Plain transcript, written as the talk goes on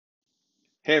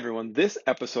Hey everyone, this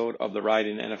episode of the Ride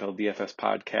in NFL DFS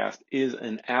podcast is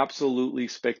an absolutely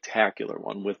spectacular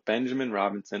one with Benjamin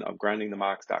Robinson of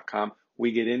grindingthemocks.com.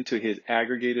 We get into his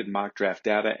aggregated mock draft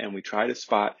data and we try to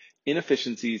spot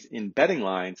inefficiencies in betting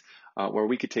lines where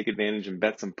we could take advantage and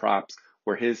bet some props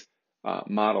where his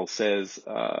model says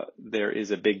there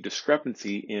is a big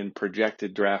discrepancy in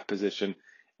projected draft position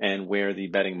and where the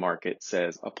betting market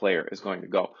says a player is going to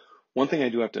go. One thing I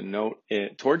do have to note,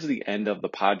 towards the end of the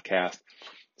podcast,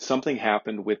 something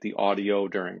happened with the audio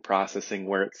during processing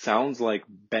where it sounds like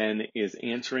Ben is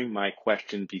answering my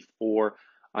question before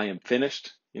I am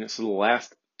finished. So the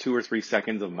last 2 or 3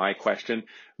 seconds of my question,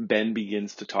 Ben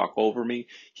begins to talk over me.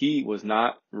 He was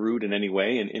not rude in any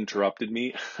way and interrupted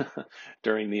me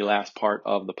during the last part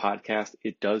of the podcast.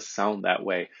 It does sound that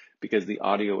way because the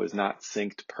audio is not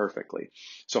synced perfectly.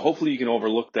 So hopefully you can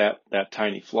overlook that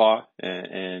tiny flaw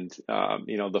and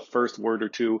the first word or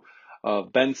two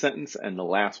of Ben's sentence and the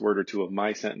last word or two of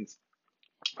my sentence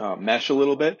mesh a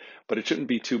little bit, but it shouldn't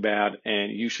be too bad,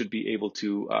 and you should be able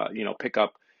to pick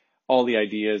up all the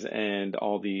ideas and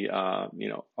all the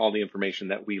information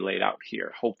that we laid out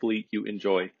here. Hopefully you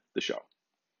enjoy the show.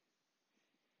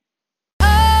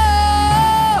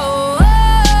 Oh,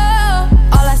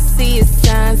 all I see is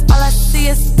signs, all I see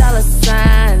is dollar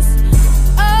signs.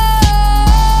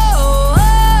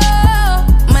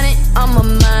 Money on my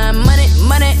mind,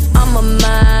 money on my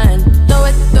mind. Throw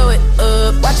it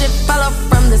up, watch it follow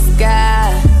from the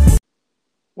sky.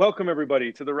 Welcome,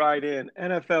 everybody, to the Ride In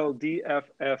NFL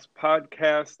DFS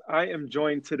podcast. I am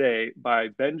joined today by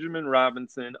Benjamin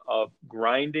Robinson of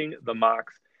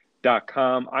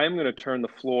grindingthemocks.com. I am going to turn the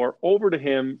floor over to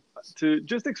him to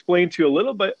just explain to you a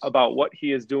little bit about what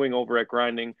he is doing over at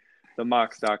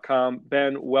grindingthemocks.com.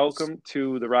 Ben, welcome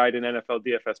to the Ride In NFL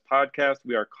DFS podcast.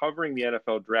 We are covering the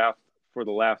NFL draft for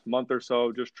the last month or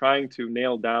so, just trying to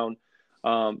nail down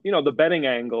the betting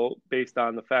angle based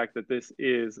on the fact that this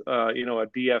is, a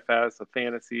DFS, a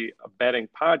fantasy, a betting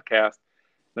podcast.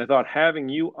 And I thought having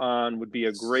you on would be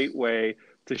a great way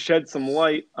to shed some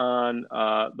light on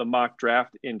the mock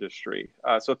draft industry.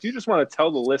 So if you just want to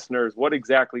tell the listeners what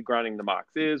exactly Grinding the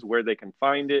Mocks is, where they can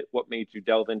find it, what made you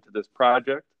delve into this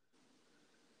project.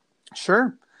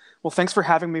 Sure. Well, thanks for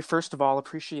having me. First of all,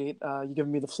 appreciate you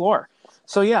giving me the floor.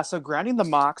 So Grinding the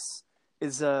Mocks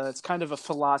is it's kind of a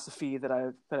philosophy that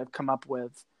I've come up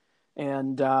with,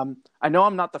 and I know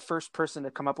I'm not the first person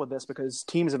to come up with this because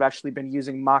teams have actually been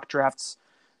using mock drafts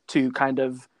to kind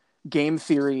of game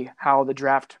theory how the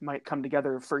draft might come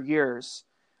together for years.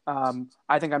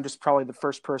 I think I'm just probably the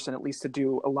first person, at least, to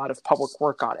do a lot of public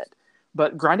work on it.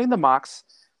 But Grinding the Mocks,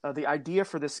 the idea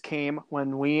for this came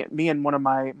when me and one of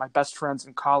my best friends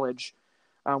in college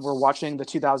were watching the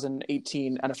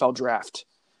 2018 NFL draft.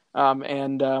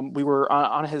 We were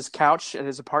on his couch at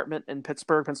his apartment in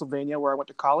Pittsburgh, Pennsylvania, where I went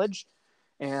to college.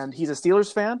 And he's a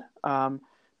Steelers fan,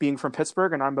 being from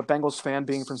Pittsburgh, and I'm a Bengals fan,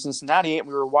 being from Cincinnati. And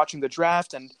we were watching the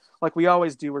draft, and like we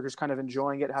always do, we're just kind of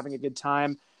enjoying it, having a good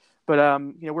time. But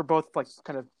we're both like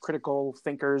kind of critical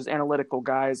thinkers, analytical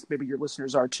guys. Maybe your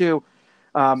listeners are too.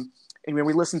 And when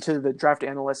we listened to the draft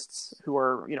analysts who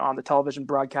are on the television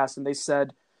broadcast, and they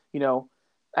said,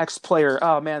 X player,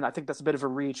 oh man, I think that's a bit of a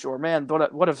reach, or man,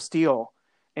 what a steal.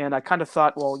 And I kind of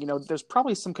thought, well, there's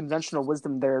probably some conventional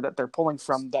wisdom there that they're pulling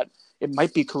from that it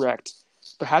might be correct.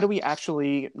 But how do we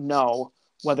actually know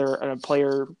whether a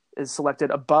player is selected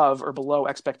above or below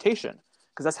expectation?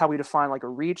 Because that's how we define like a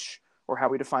reach or how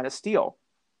we define a steal.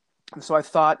 And so I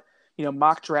thought,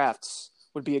 mock drafts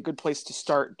would be a good place to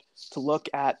start to look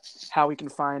at how we can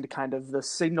find kind of the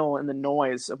signal and the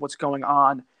noise of what's going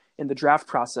on in the draft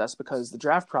process, because the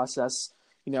draft process,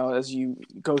 as you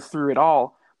go through it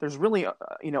all, there's really,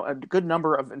 a good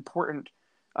number of important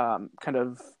kind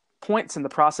of points in the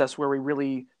process where we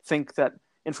really think that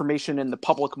information in the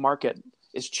public market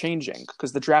is changing,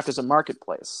 because the draft is a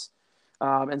marketplace.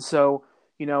 And so,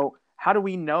 how do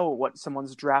we know what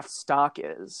someone's draft stock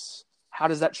is? How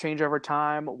does that change over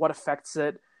time? What affects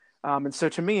it? And so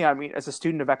to me, as a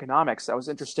student of economics, I was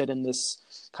interested in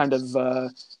this kind of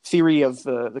theory of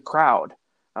the crowd.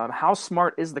 How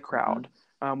smart is the crowd?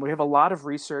 We have a lot of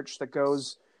research that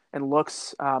goes and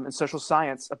looks in social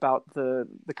science about the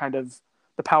kind of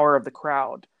the power of the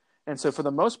crowd. And so for the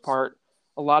most part,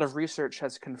 a lot of research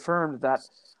has confirmed that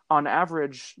on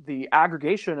average, the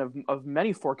aggregation of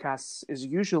many forecasts is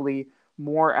usually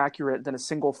more accurate than a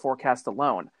single forecast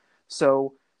alone.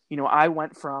 So, I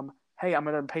went from, hey, I'm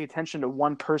going to pay attention to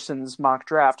one person's mock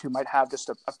draft who might have just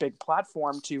a big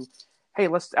platform to, hey,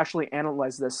 let's actually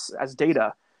analyze this as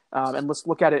data and let's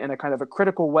look at it in a kind of a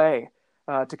critical way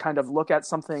to kind of look at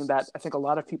something that I think a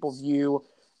lot of people view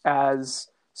as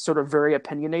sort of very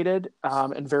opinionated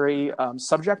and very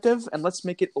subjective, and let's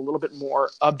make it a little bit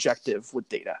more objective with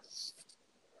data.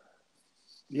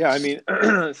 Yeah, I mean,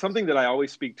 something that I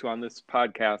always speak to on this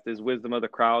podcast is wisdom of the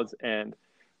crowds. And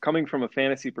coming from a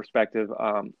fantasy perspective,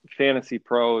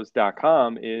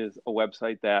 fantasypros.com is a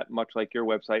website that, much like your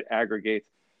website, aggregates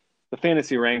the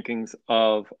fantasy rankings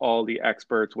of all the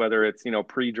experts, whether it's,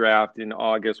 pre-draft in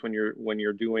August when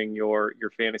you're doing your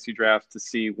fantasy drafts to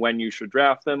see when you should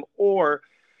draft them, or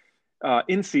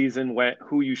in season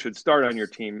who you should start on your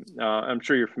team. I'm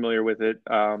sure you're familiar with it.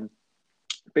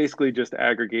 Basically just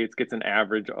aggregates, gets an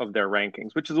average of their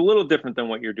rankings, which is a little different than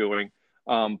what you're doing.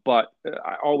 But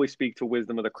I always speak to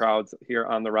wisdom of the crowds here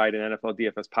on the Ride in NFL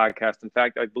DFS podcast. In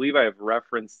fact, I believe I have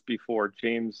referenced before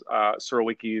James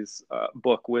Surowiecki's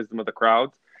book, Wisdom of the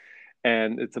Crowds.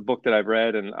 And it's a book that I've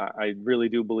read, and I really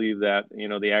do believe that,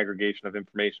 the aggregation of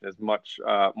information is much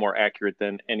more accurate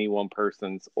than any one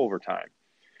person's over time.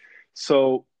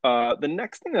 So the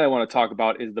next thing that I want to talk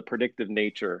about is the predictive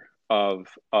nature of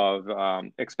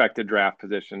expected draft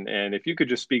position. And if you could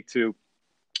just speak to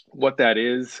what that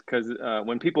is, because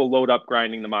when people load up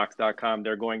grindingthemocks.com,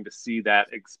 they're going to see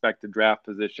that expected draft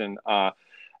position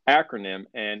acronym.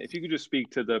 And if you could just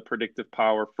speak to the predictive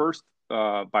power first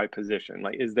by position,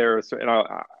 like, is there a certain,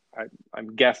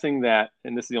 I'm guessing that,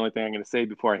 and this is the only thing I'm going to say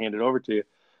before I hand it over to you,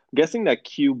 I'm guessing that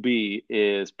QB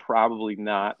is probably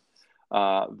not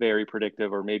very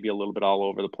predictive, or maybe a little bit all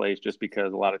over the place, just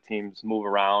because a lot of teams move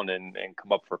around and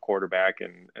come up for quarterback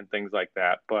and things like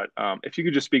that. But if you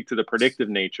could just speak to the predictive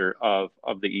nature of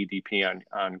the EDP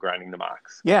on Grinding the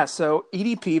Mocks. Yeah, so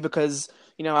EDP, because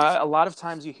a lot of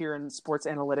times you hear in sports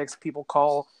analytics people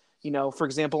call, for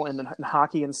example, in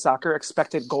hockey and soccer,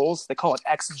 expected goals, they call it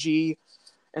XG.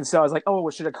 And so I was like, oh,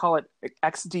 well, should I call it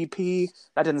XDP?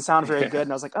 That didn't sound very good.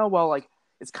 And I was like, oh, well, like,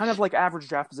 it's kind of like average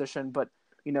draft position, but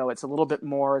it's a little bit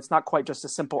more. It's not quite just a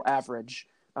simple average.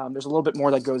 There's a little bit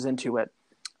more that goes into it.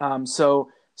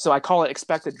 So I call it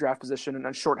expected draft position and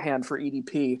a shorthand for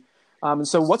EDP. And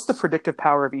so what's the predictive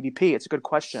power of EDP? It's a good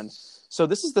question. So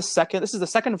this is the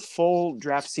second full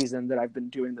draft season that I've been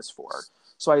doing this for.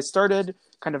 So I started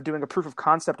kind of doing a proof of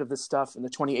concept of this stuff in the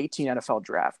 2018 NFL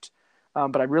draft.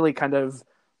 But I really kind of,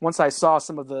 once I saw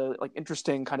some of the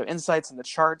interesting kind of insights in the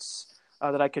charts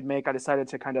that I could make, I decided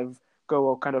to kind of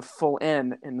go kind of full in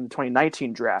the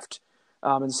 2019 draft.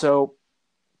 And so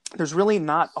there's really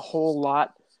not a whole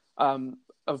lot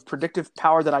of predictive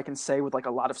power that I can say with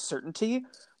a lot of certainty.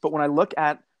 But when I look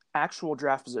at actual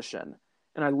draft position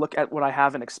and I look at what I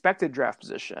have in expected draft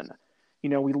position,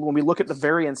 when we look at the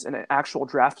variance in an actual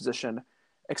draft position,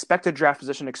 expected draft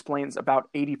position explains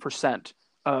about 80%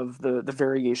 of the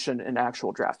variation in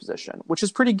actual draft position, which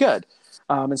is pretty good.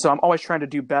 And so I'm always trying to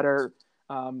do better.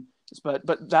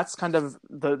 But that's kind of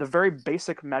the very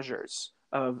basic measures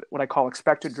of what I call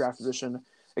expected draft position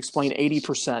explain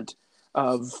 80%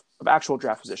 of actual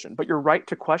draft position. But you're right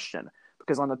to question,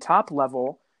 because on the top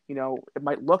level, it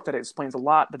might look that it explains a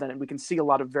lot, but then we can see a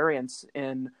lot of variance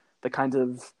in the kind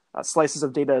of slices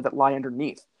of data that lie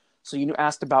underneath. So you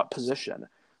asked about position.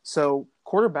 So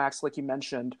quarterbacks, like you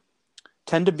mentioned,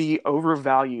 tend to be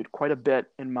overvalued quite a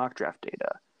bit in mock draft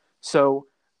data. So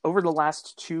over the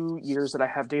last 2 years that I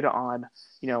have data on,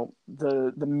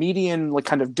 the median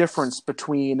kind of difference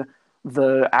between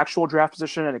the actual draft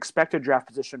position and expected draft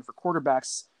position for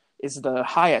quarterbacks is the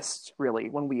highest, really,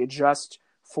 when we adjust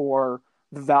for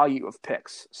the value of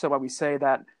picks. So when we say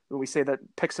that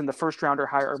picks in the first round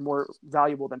are more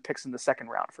valuable than picks in the second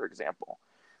round, for example.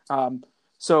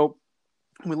 So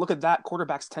when we look at that,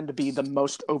 quarterbacks tend to be the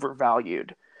most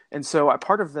overvalued. And so a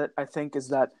part of it, I think, is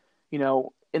that,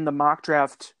 in the mock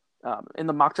draft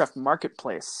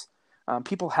marketplace,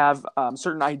 people have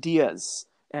certain ideas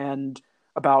and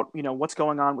about what's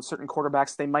going on with certain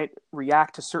quarterbacks. They might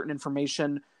react to certain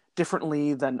information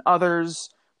differently than others.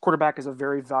 Quarterback is a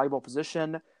very valuable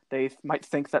position. They might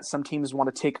think that some teams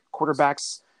want to take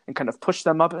quarterbacks and kind of push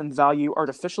them up in value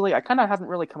artificially. I kind of haven't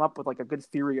really come up with a good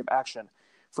theory of action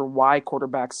for why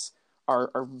quarterbacks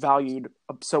are valued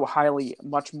so highly,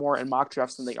 much more in mock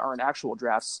drafts than they are in actual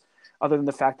drafts, other than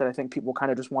the fact that I think people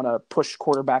kind of just want to push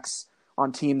quarterbacks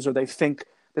on teams, or they think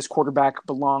this quarterback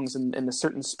belongs in a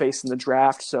certain space in the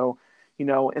draft. So,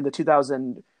 in the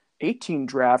 2018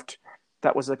 draft,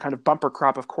 that was a kind of bumper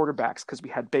crop of quarterbacks because we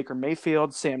had Baker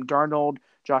Mayfield, Sam Darnold,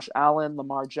 Josh Allen,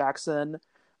 Lamar Jackson,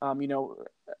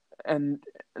 and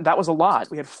that was a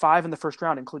lot. We had 5 in the first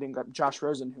round, including Josh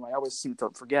Rosen, who I always seem to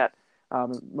forget,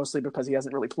 mostly because he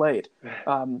hasn't really played.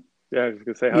 Yeah, I was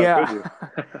going to say, how could you?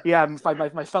 Yeah,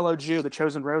 my fellow Jew, the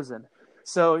chosen Rosen.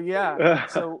 So, yeah,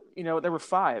 so, there were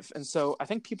 5. And so I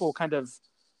think people kind of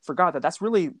forgot that that's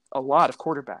really a lot of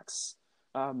quarterbacks.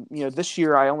 This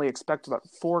year I only expect about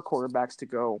 4 quarterbacks to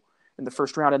go in the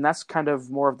first round, and that's kind of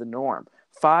more of the norm.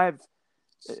 5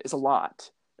 is a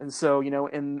lot. And so,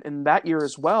 in that year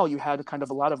as well, you had kind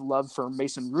of a lot of love for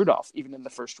Mason Rudolph, even in the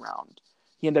first round.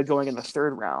 He ended up going in the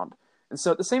third round. And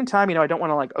so at the same time, I don't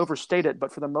want to like overstate it,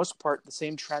 but for the most part, the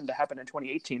same trend that happened in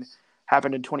 2018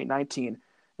 happened in 2019.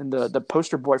 And the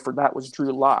poster boy for that was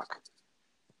Drew Lock.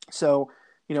 So,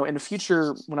 in the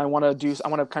future, when I want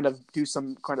to kind of do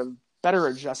some kind of better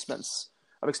adjustments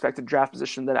of expected draft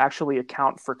position that actually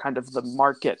account for kind of the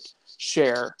market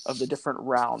share of the different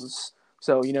rounds.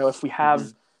 So, if we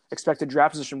have expected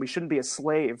draft position, we shouldn't be a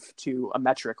slave to a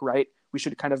metric, right? We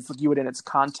should kind of view it in its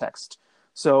context.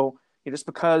 So, just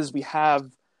because we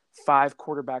have 5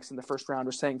 quarterbacks in the first round,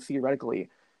 we're saying theoretically,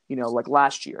 like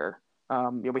last year,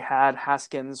 we had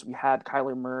Haskins, we had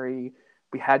Kyler Murray,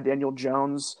 we had Daniel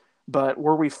Jones, but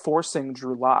were we forcing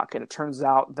Drew Lock? And it turns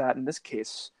out that in this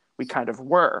case, we kind of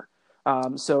were.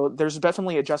 So there's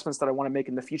definitely adjustments that I want to make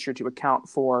in the future to account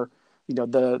for,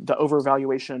 the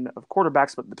overvaluation of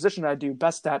quarterbacks. But the position that I do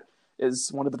best at is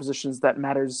one of the positions that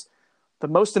matters the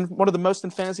most one of the most in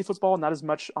fantasy football, not as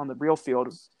much on the real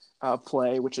field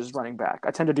play, which is running back.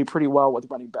 I tend to do pretty well with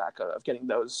running back of getting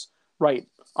those right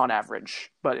on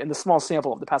average, but in the small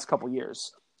sample of the past couple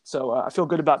years. So I feel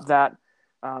good about that.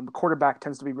 Quarterback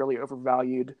tends to be really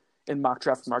overvalued in mock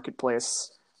draft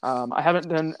marketplace. I haven't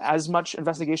done as much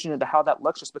investigation into how that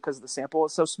looks just because the sample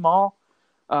is so small.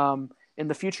 In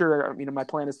the future, my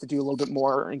plan is to do a little bit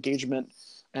more engagement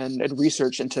and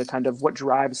research into kind of what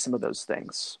drives some of those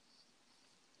things.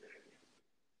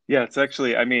 Yeah, it's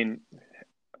actually,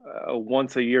 a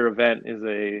once a year event is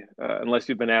unless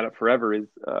you've been at it forever, is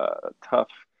a tough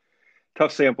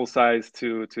sample size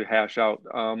to hash out.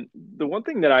 The one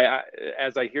thing that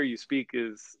as I hear you speak,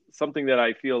 is something that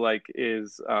I feel like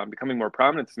is becoming more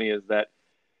prominent to me is that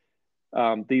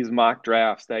these mock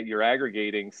drafts that you're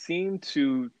aggregating seem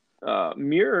to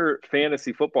mirror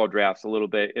fantasy football drafts a little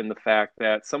bit, in the fact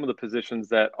that some of the positions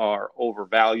that are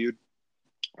overvalued,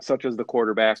 such as the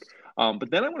quarterback.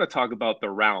 But then I want to talk about the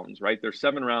rounds, right? There's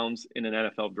 7 rounds in an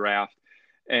NFL draft.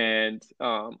 And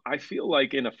I feel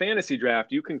like in a fantasy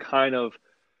draft, you can kind of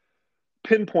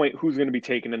pinpoint who's going to be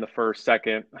taken in the first,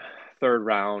 second, third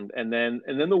round. And then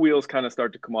the wheels kind of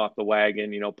start to come off the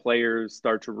wagon.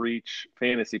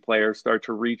 Fantasy players start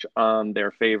to reach on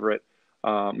their favorite,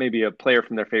 maybe a player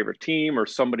from their favorite team, or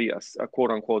somebody, a quote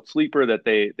unquote sleeper that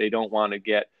they don't want to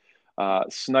get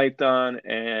sniped on.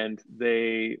 And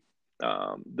the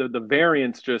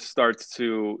variance just starts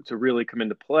to really come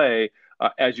into play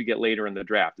as you get later in the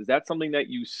draft. Is that something that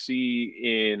you see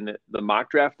in the mock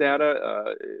draft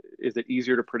data? Is it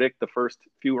easier to predict the first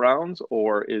few rounds,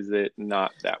 or is it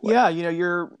not that way? Yeah,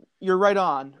 you're right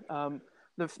on.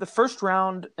 The first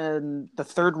round and the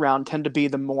third round tend to be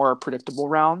the more predictable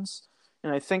rounds,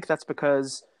 and I think that's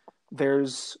because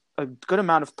there's a good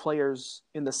amount of players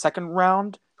in the second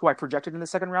round who I projected in the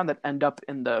second round that end up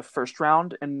in the first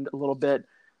round, and a little bit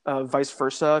vice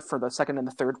versa for the second and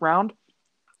the third round.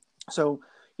 So,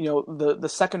 the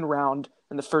second round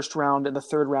and the first round and the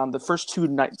third round, the first 2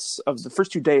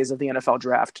 days of the NFL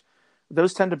draft,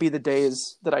 those tend to be the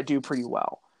days that I do pretty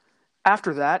well.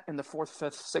 After that, in the 4th,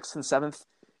 5th, 6th, and 7th,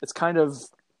 it's kind of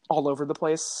all over the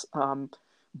place.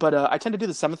 But I tend to do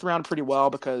the 7th round pretty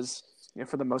well because,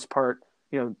 for the most part,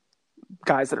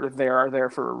 guys that are there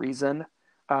for a reason.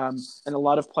 And a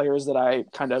lot of players that I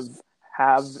kind of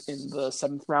have in the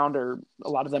 7th round, or a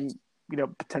lot of them,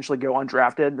 potentially go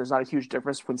undrafted. There's not a huge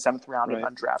difference between 7th round and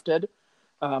undrafted.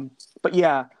 But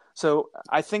yeah, so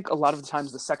I think a lot of the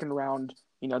times the second round,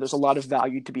 there's a lot of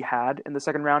value to be had in the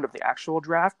second round of the actual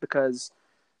draft, because,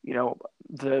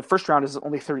 the first round is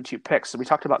only 32 picks. So we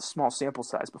talked about small sample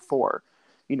size before.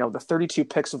 The 32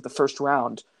 picks of the first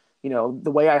round,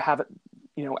 the way I have it,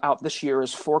 out this year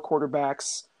is 4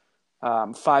 quarterbacks,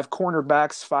 5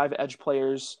 cornerbacks, 5 edge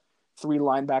players, 3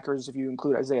 linebackers, if you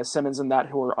include Isaiah Simmons in that,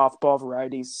 who are off-ball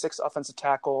varieties, 6 offensive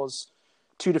tackles,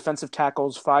 2 defensive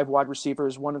tackles, 5 wide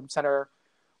receivers, 1 center,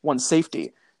 1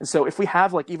 safety. And so if we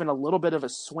have even a little bit of a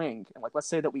swing, and let's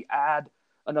say that we add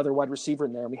another wide receiver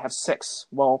in there and we have 6,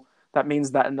 well, that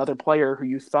means that another player who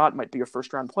you thought might be a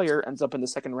first-round player ends up in the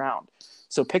second round.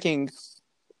 So picking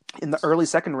in the early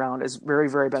second round is very,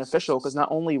 very beneficial, because not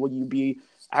only will you be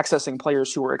accessing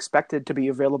players who are expected to be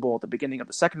available at the beginning of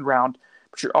the second round,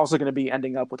 but you're also going to be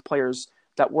ending up with players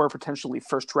that were potentially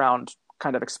first round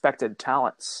kind of expected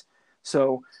talents.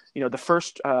 So, the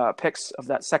first picks of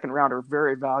that second round are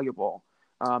very valuable.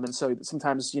 And so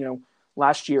sometimes,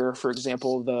 last year, for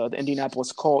example, the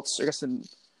Indianapolis Colts, I guess in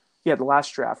Yeah, the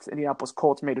last draft, Indianapolis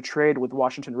Colts made a trade with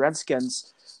Washington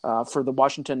Redskins for the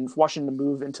Washington to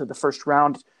move into the first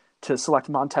round to select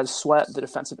Montez Sweat, the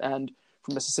defensive end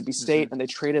from Mississippi Hmm. State, and they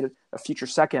traded a future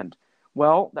second.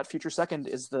 Well, that future second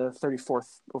is the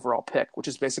 34th overall pick, which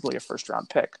is basically a first round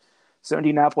pick. So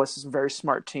Indianapolis is a very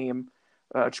smart team.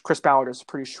 Chris Ballard is a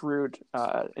pretty shrewd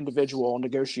individual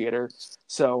negotiator.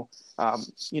 So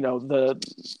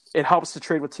it helps to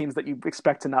trade with teams that you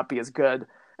expect to not be as good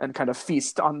and kind of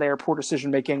feast on their poor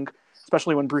decision making,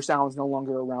 especially when Bruce Allen's no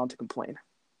longer around to complain.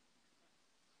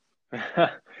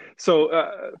 So,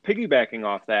 piggybacking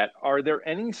off that, are there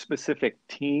any specific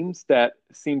teams that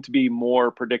seem to be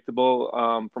more predictable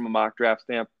from a mock draft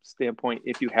standpoint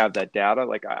if you have that data?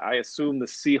 Like, I assume the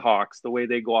Seahawks, the way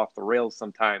they go off the rails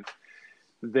sometimes,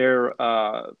 their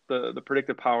the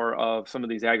predictive power of some of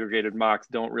these aggregated mocks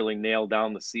don't really nail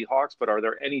down the Seahawks. But are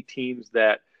there any teams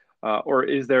that or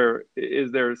is there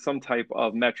some type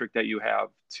of metric that you have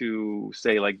to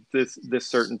say like this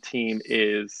certain team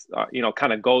is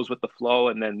kind of goes with the flow,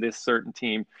 and then this certain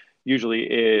team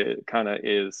usually kind of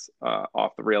is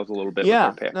off the rails a little bit with their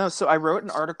Yeah, pick? no. So I wrote an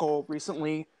article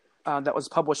recently that was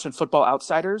published in Football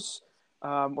Outsiders,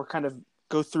 where kind of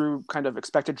go through kind of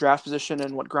expected draft position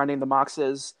and what grinding the mocks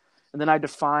is, and then I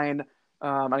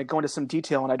go into some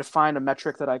detail and I define a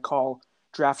metric that I call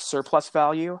draft surplus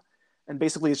value, and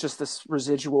basically it's just this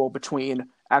residual between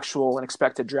actual and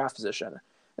expected draft position.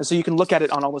 And so you can look at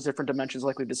it on all those different dimensions,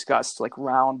 like we discussed, like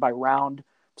round by round,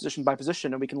 position by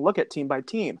position, and we can look at team by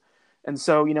team. And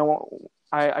so,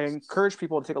 I encourage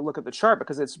people to take a look at the chart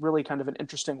because it's really kind of an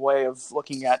interesting way of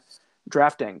looking at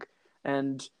drafting.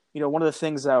 And one of the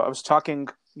things I was talking,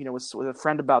 with a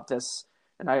friend about this,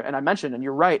 and I mentioned, and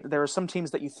you're right, there are some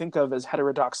teams that you think of as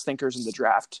heterodox thinkers in the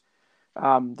draft.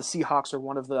 The Seahawks are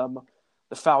one of them,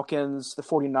 the Falcons, the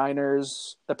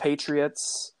 49ers, the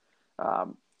Patriots.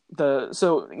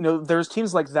 There's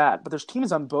teams like that, but there's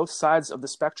teams on both sides of the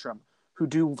spectrum who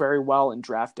do very well in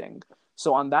drafting.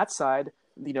 So on that side,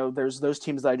 there's those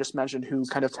teams that I just mentioned who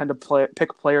kind of tend to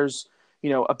pick players,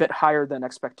 a bit higher than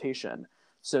expectation.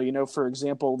 So, for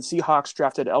example, the Seahawks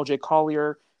drafted LJ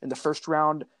Collier in the first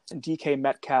round and DK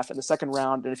Metcalf in the second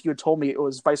round. And if you had told me it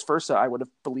was vice versa, I would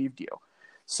have believed you.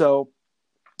 So,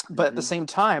 but at the Hmm. same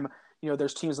time,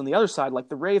 there's teams on the other side like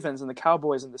the Ravens and the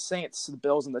Cowboys and the Saints, the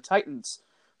Bills and the Titans,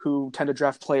 who tend to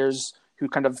draft players who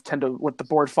kind of tend to let the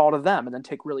board fall to them and then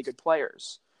take really good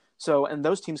players. So, and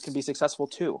those teams can be successful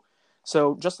too.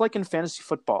 So just like in fantasy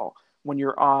football, when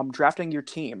you're drafting your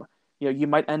team, you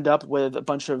might end up with a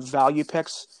bunch of value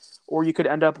picks, or you could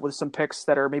end up with some picks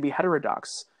that are maybe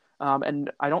heterodox.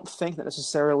 And I don't think that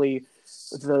necessarily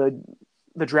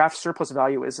the draft surplus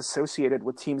value is associated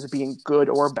with teams being good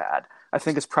or bad. I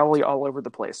think it's probably all over the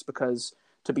place because,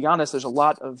 to be honest, there's a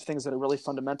lot of things that are really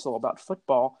fundamental about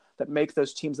football that make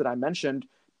those teams that I mentioned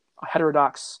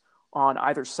heterodox on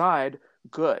either side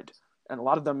good. And a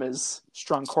lot of them is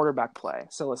strong quarterback play.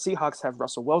 So the Seahawks have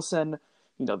Russell Wilson.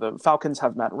 The Falcons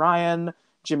have Matt Ryan,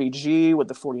 Jimmy G with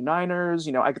the 49ers.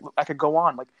 I could go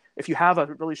on. Like, if you have a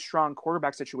really strong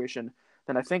quarterback situation,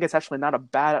 then I think it's actually not a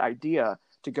bad idea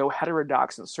to go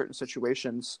heterodox in certain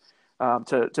situations,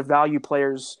 to value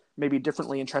players maybe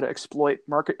differently and try to exploit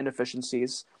market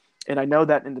inefficiencies. And I know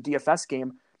that in the DFS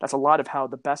game, that's a lot of how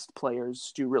the best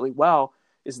players do really well,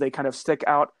 is they kind of stick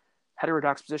out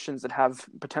heterodox positions that have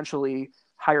potentially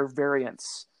higher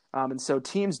variance. And so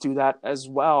teams do that as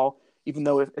well, even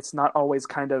though it's not always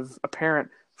kind of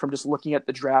apparent from just looking at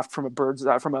the draft from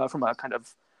from a kind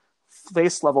of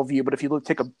face level view. But if you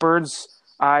take a bird's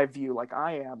eye view like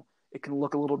I am, it can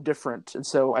look a little different. And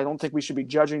so I don't think we should be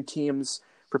judging teams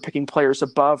for picking players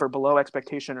above or below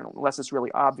expectation unless it's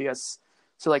really obvious.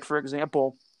 So, like, for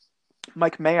example,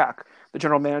 Mike Mayock, the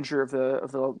general manager of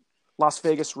the Las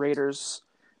Vegas Raiders,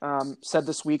 said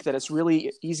this week that it's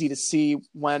really easy to see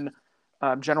when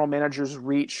general managers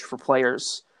reach for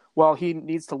players. Well, he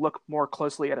needs to look more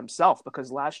closely at himself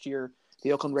because last year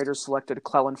the Oakland Raiders selected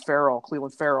Clelin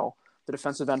Ferrell, the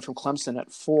defensive end from Clemson,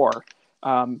 at 4.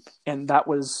 And that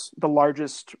was the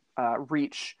largest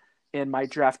reach in my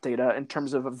draft data in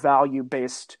terms of a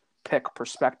value-based pick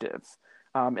perspective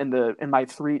in my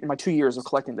 2 years of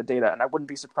collecting the data, and I wouldn't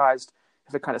be surprised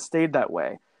if it kind of stayed that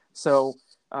way. So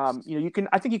I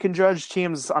think you can judge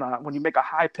teams when you make a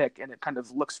high pick and it kind of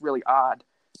looks really odd,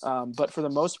 but for the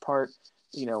most part,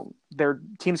 their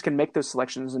teams can make those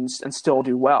selections and still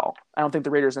do well. I don't think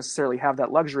the Raiders necessarily have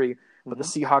that luxury, but the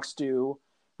Seahawks do.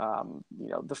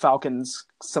 The Falcons,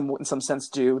 in some sense,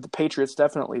 do. The Patriots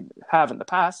definitely have in the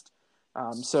past.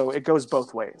 So it goes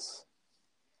both ways.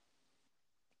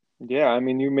 Yeah, I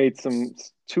mean, you made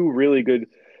two really good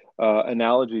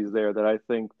analogies there that I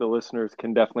think the listeners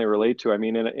can definitely relate to. I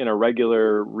mean, in a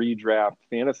regular redraft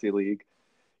fantasy league,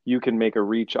 you can make a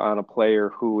reach on a player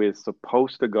who is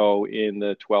supposed to go in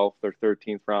the 12th or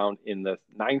 13th round in the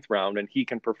ninth round, and he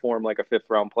can perform like a fifth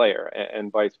round player,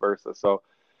 and vice versa. So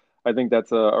I think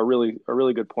that's a really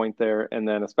good point there. And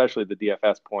then especially the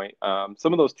DFS point,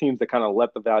 some of those teams that kind of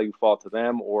let the value fall to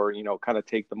them, or kind of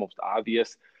take the most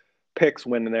obvious picks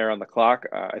when they're on the clock,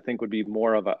 I think would be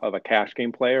more of a cash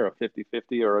game player, a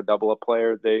 50-50 or a double up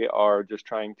player. They are just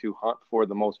trying to hunt for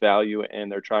the most value,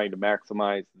 and they're trying to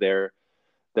maximize their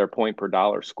point per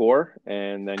dollar score.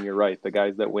 And then you're right, the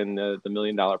guys that win the $1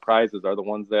 million prizes are the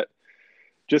ones that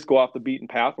just go off the beaten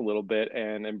path a little bit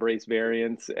and embrace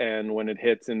variance. And when it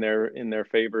hits in their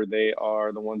favor, they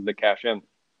are the ones that cash in.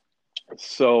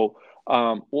 So,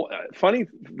 funny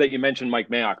that you mentioned Mike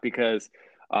Mayock, because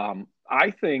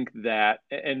I think that,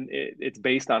 and it's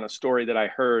based on a story that I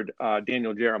heard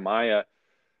Daniel Jeremiah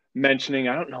mentioning.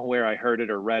 I don't know where I heard it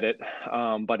or read it,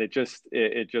 but it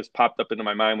just popped up into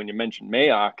my mind when you mentioned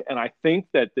Mayock. And I think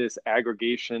that this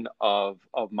aggregation of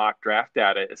mock draft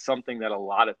data is something that a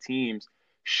lot of teams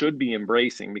should be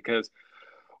embracing, because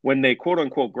when they quote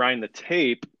unquote grind the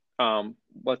tape,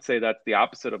 let's say that's the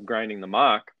opposite of grinding the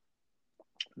mock,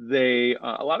 they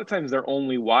a lot of times they're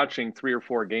only watching 3 or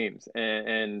 4 games,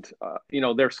 and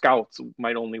their scouts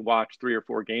might only watch 3 or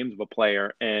 4 games of a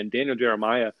player. And Daniel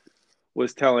Jeremiah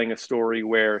was telling a story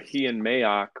where he and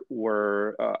Mayock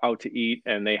were out to eat,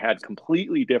 and they had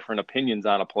completely different opinions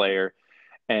on a player.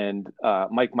 And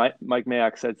Mike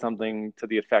Mayock said something to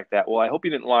the effect that, well, I hope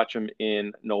you didn't watch him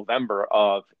in November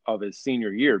of his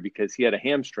senior year, because he had a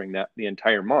hamstring that the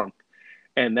entire month.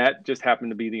 And that just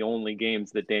happened to be the only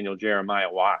games that Daniel Jeremiah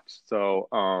watched.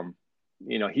 So,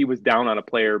 he was down on a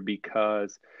player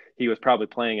because he was probably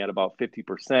playing at about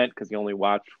 50% because he only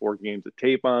watched 4 games of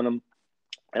tape on him.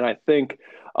 And I think,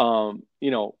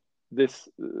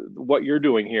 what you're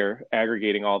doing here,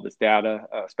 aggregating all this data,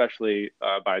 especially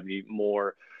by the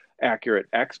more accurate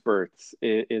experts,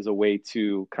 is a way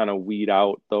to kind of weed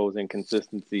out those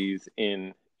inconsistencies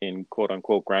in quote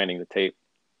unquote grinding the tape.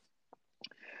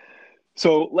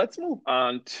 So let's move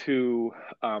on to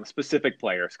specific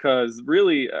players, because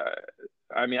really,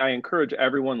 I encourage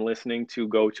everyone listening to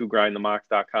go to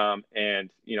grindthemox.com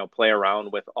and play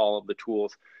around with all of the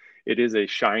tools. It is a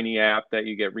shiny app that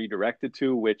you get redirected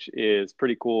to, which is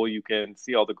pretty cool. You can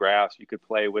see all the graphs. You could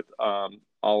play with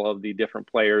all of the different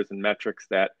players and metrics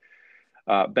that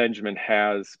Benjamin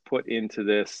has put into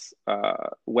this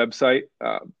website.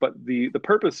 But the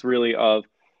purpose really of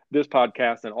this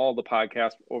podcast and all the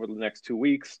podcasts over the next 2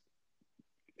 weeks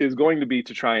is going to be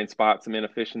to try and spot some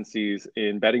inefficiencies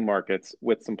in betting markets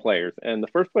with some players. And the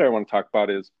first player I want to talk about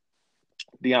is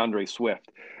DeAndre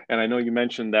Swift. And I know you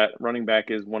mentioned that running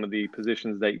back is one of the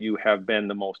positions that you have been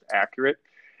the most accurate.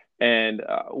 And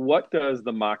what does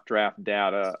the mock draft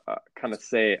data kind of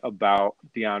say about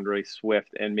DeAndre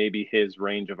Swift and maybe his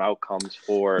range of outcomes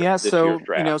for this year's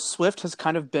draft? Swift has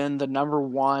kind of been the number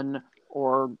 1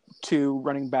 or 2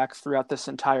 running back throughout this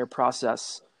entire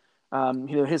process.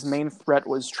 His main threat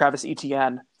was Travis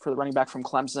Etienne, for the running back from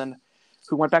Clemson,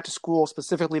 who went back to school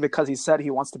specifically because he said he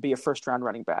wants to be a first-round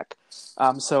running back.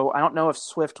 So I don't know if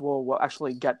Swift will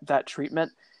actually get that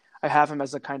treatment. I have him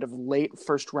as a kind of late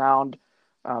first-round,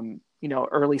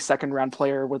 early second-round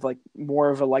player with like more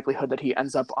of a likelihood that he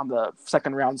ends up on the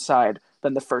second-round side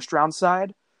than the first-round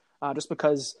side, just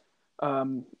because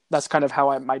that's kind of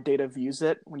how my data views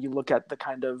it. When you look at the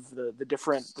kind of the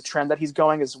trend that he's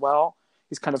going as well,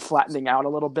 he's kind of flattening out a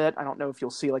little bit. I don't know if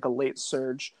you'll see like a late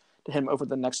surge to him over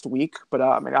the next week, but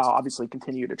I'll obviously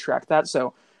continue to track that.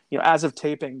 So, as of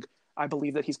taping, I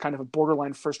believe that he's kind of a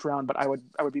borderline first round, but I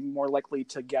would be more likely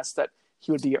to guess that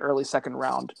he would be early second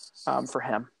round for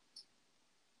him.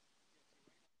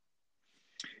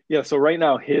 Yeah, so right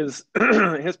now his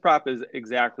prop is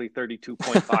exactly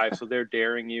 32.5. So they're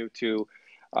daring you to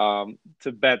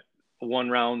bet one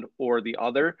round or the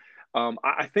other.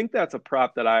 I think that's a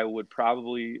prop that I would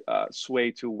probably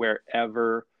sway to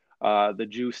wherever the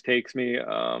juice takes me.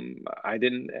 I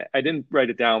didn't write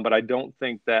it down, but I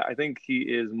think he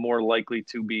is more likely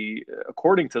to be,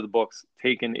 according to the books,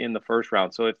 taken in the first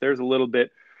round. So if there's a little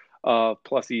bit of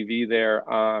plus EV there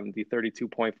on the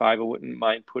 32.5, I wouldn't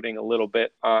mind putting a little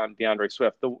bit on DeAndre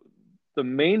Swift. The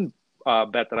main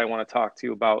bet that I want to talk to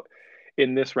you about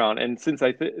in this round, and since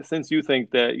you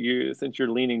think that since you're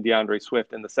leaning DeAndre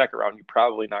Swift in the second round, you're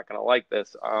probably not going to like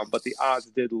this, but the odds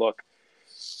did look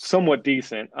somewhat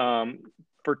decent.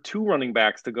 for two running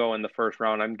backs to go in the first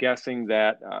round, I'm guessing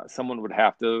that someone would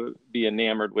have to be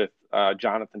enamored with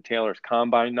Jonathan Taylor's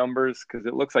combine numbers, because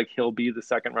it looks like he'll be the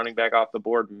second running back off the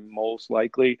board most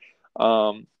likely.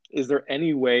 Is there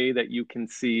any way that you can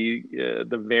see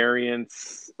the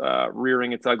variance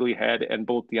rearing its ugly head and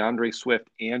both DeAndre Swift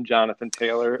and Jonathan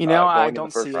Taylor I going in don't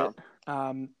the first see round?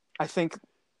 it. I think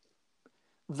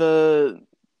the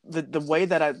way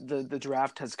that the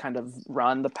draft has kind of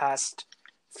run the past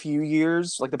few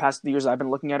years, like the past years I've been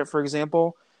looking at it, for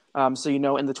example. So, in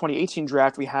the 2018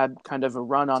 draft, we had kind of a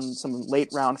run on some late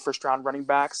round, first round running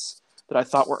backs that I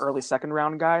thought were early second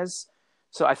round guys.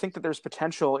 So I think that there's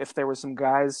potential if there were some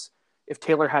guys, if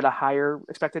Taylor had a higher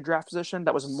expected draft position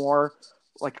that was more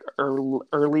like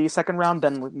early second round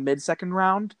than mid second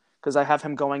round, because I have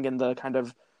him going in the kind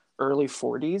of early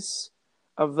 40s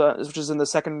which is in the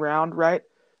second round, right?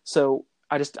 So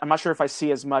I'm not sure if I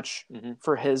see as much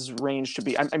for his range to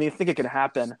be. I mean, I think it could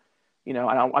happen. I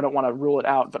don't want to rule it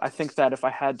out, but I think that if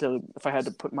I had to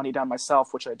put money down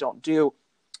myself, which I don't do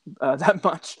that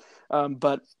much,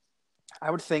 but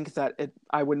I would think that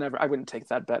I wouldn't take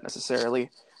that bet necessarily.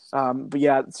 But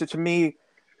yeah, so to me,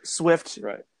 Swift,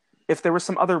 right. If there were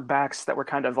some other backs that were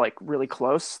kind of like really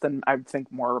close, then I'd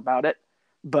think more about it.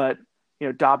 But,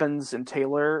 Dobbins and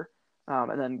Taylor,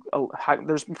 and then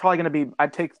there's probably going to be,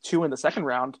 I'd take 2 in the second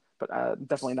round, but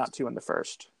definitely not 2 in the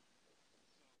first.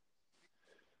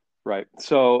 Right.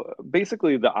 So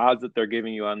basically the odds that they're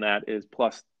giving you on that is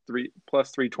plus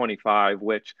 325,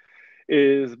 which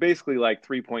is basically like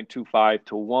 3.25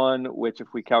 to 1, which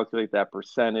if we calculate that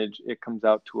percentage, it comes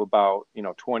out to about,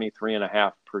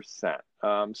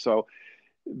 23.5%. So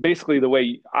basically the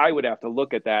way I would have to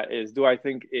look at that is, do I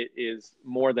think it is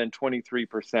more than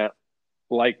 23%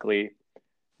 likely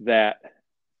that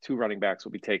 2 running backs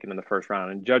will be taken in the first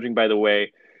round? And judging by the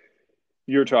way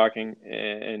you're talking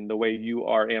and the way you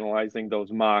are analyzing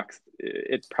those mocks,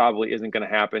 it probably isn't going to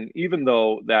happen, even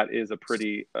though that is a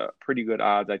pretty good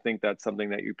odds. I think that's something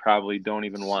that you probably don't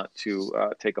even want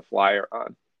to take a flyer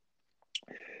on.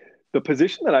 The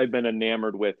position that I've been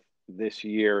enamored with this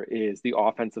year is the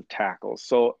offensive tackles.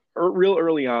 So real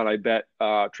early on, I bet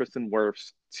Tristan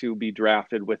Wirfs to be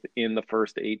drafted within the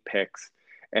first 8 picks.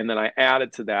 And then I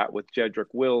added to that with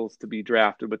Jedrick Wills to be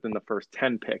drafted within the first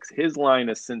 10 picks. His line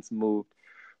has since moved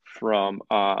from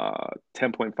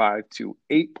 10.5 to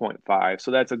 8.5.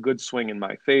 So that's a good swing in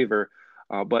my favor.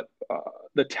 But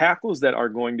the tackles that are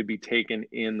going to be taken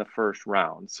in the first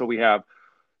round. So we have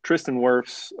Tristan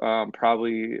Wirfs,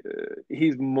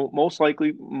 he's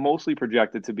mostly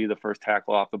projected to be the first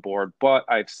tackle off the board. But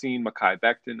I've seen Mekhi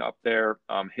Becton up there.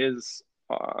 His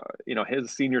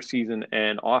senior season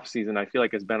and off season, I feel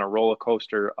like has been a roller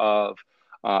coaster of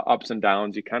ups and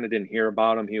downs. You kind of didn't hear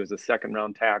about him. He was a second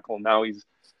round tackle. Now he's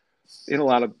in a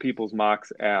lot of people's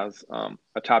mocks as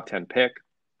a top 10 pick.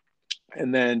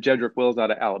 And then Jedrick Wills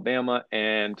out of Alabama,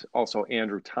 and also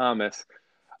Andrew Thomas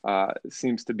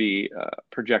seems to be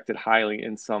projected highly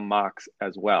in some mocks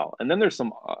as well. And then there's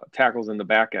some tackles in the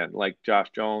back end like Josh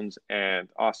Jones and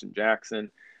Austin Jackson.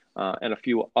 And a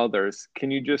few others.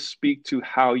 Can you just speak to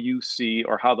how you see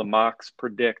or how the mocks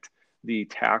predict the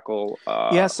tackle?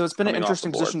 So it's been an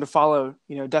interesting position to follow.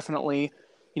 Definitely,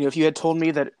 if you had told me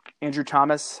that Andrew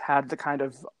Thomas had the kind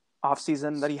of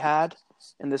offseason that he had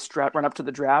in this run up to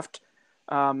the draft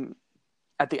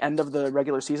at the end of the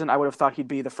regular season, I would have thought he'd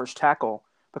be the first tackle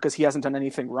because he hasn't done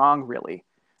anything wrong, really.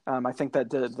 I think that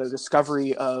the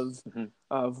discovery of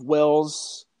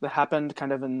Wills that happened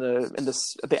kind of at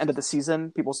the end of the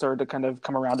season, people started to kind of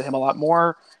come around to him a lot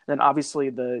more. And then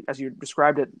obviously as you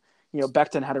described it,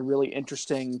 Becton had a really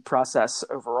interesting process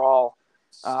overall.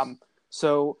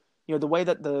 So the way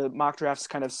that the mock drafts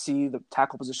kind of see the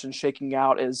tackle position shaking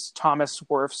out is Thomas,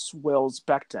 Wirfs, Wills,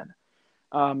 Becton.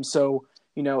 So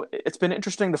it's been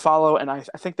interesting to follow, and I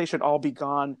think they should all be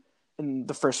gone in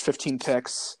the first 15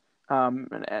 picks.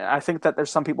 And I think that there's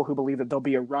some people who believe that there'll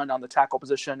be a run on the tackle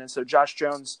position. And so Josh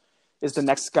Jones is the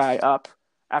next guy up.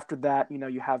 After that,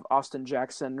 you have Austin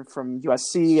Jackson from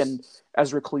USC and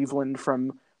Ezra Cleveland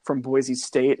from Boise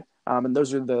State. And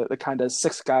those are the kind of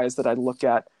 6 guys that I look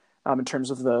at in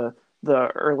terms of the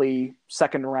early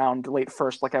second round, late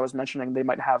first, like I was mentioning. They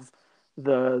might have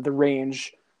the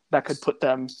range that could put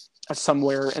them at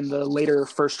somewhere in the later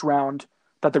first round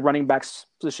that the running backs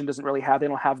position doesn't really have. They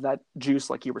don't have that juice,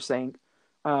 like you were saying.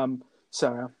 I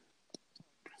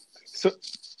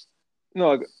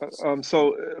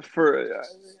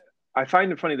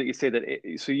find it funny that you say that.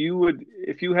 So you would,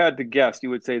 if you had to guess,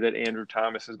 you would say that Andrew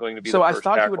Thomas is going to be the first tackle.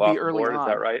 So I thought he would be early on. Is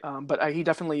that right? But he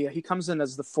comes in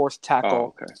as the 4th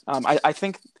tackle. Oh, okay. I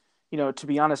think, to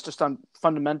be honest, just on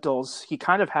fundamentals, he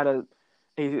kind of had a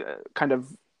kind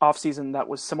of offseason that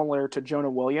was similar to Jonah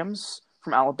Williams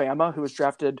from Alabama, who was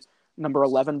drafted number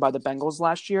 11 by the Bengals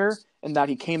last year, and that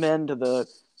he came into the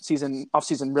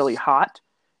offseason really hot,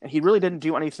 and he really didn't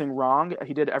do anything wrong.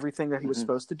 He did everything that he was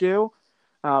supposed to do.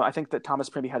 I think that Thomas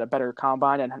Prindy had a better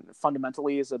combine and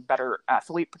fundamentally is a better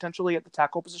athlete potentially at the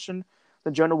tackle position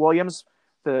than Jonah Williams.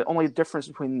 The only difference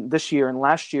between this year and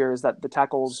last year is that the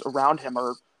tackles around him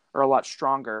are a lot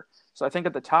stronger. So I think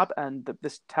at the top end,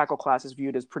 this tackle class is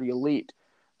viewed as pretty elite.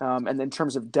 And in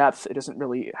terms of depth, it doesn't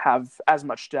really have as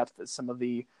much depth as some of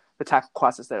the tackle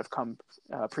classes that have come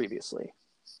previously.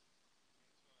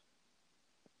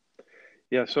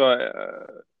 Yeah,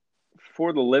 so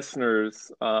for the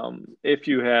listeners, if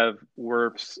you have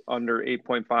WRFs under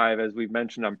 8.5, as we've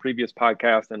mentioned on previous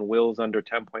podcasts, and Wills under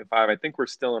 10.5, I think we're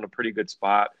still in a pretty good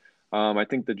spot. I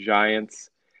think the Giants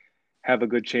have a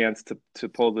good chance to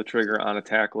pull the trigger on a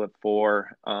tackle at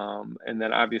 4. And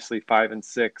then obviously 5 and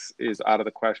 6 is out of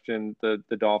the question. The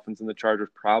Dolphins and the Chargers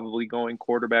probably going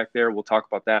quarterback there. We'll talk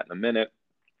about that in a minute.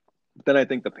 But then I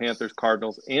think the Panthers,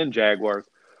 Cardinals, and Jaguars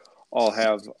all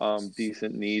have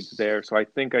decent needs there. So I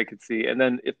think I could see. And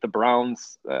then if the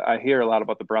Browns, I hear a lot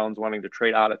about the Browns wanting to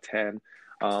trade out of 10,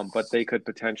 but they could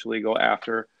potentially go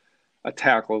after a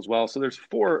tackle as well. So there's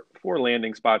four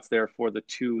landing spots there for the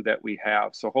 2 that we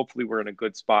have. So hopefully we're in a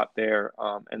good spot there.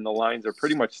 And the lines are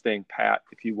pretty much staying pat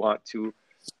if you want to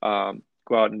go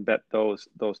out and bet those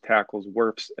tackles.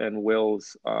 WRFs and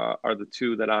Wills are the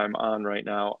 2 that I'm on right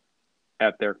now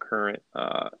at their current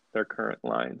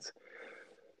lines.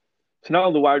 So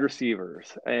now the wide receivers,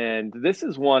 and this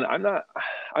is one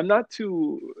I'm not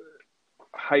too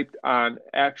hyped on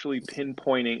actually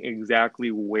pinpointing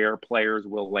exactly where players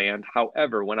will land.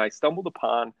 However, when I stumbled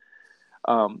upon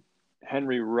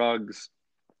Henry Ruggs'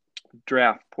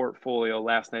 draft portfolio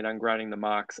last night on Grinding the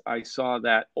Mocks, I saw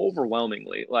that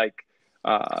overwhelmingly, like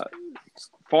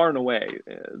far and away,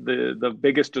 the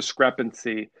biggest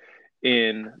discrepancy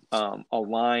in a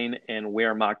line and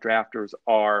where mock drafters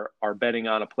are betting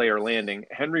on a player landing.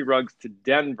 Henry Ruggs to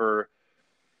Denver.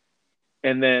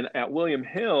 And then at William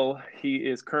Hill, he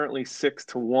is currently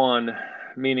 6-1,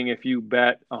 meaning if you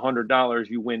bet $100,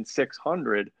 you win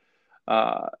 600.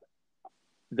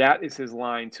 That is his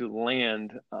line to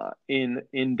land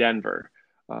in Denver.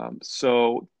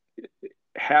 So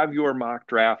have your mock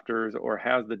drafters or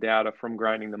has the data from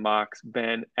Grinding the Mocks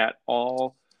been at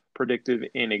all predictive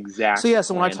in exact?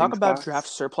 So when I talk about draft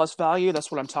surplus value,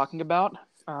 that's what I'm talking about.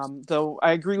 Though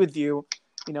I agree with you.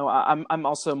 You know, I'm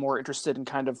also more interested in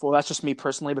kind of, well, that's just me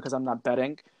personally because I'm not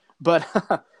betting, but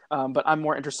I'm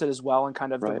more interested as well in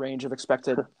kind of the range of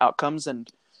expected outcomes. And,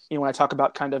 you know, when I talk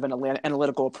about kind of an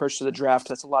analytical approach to the draft,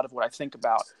 that's a lot of what I think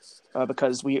about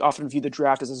because we often view the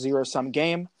draft as a zero-sum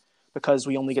game because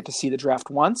we only get to see the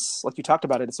draft once. Like you talked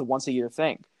about it's a once-a-year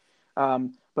thing.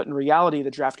 But in reality,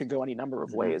 the draft could go any number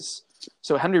of ways.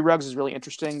 So Henry Ruggs is really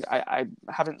interesting. I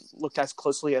haven't looked as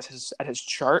closely at his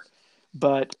chart,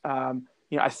 but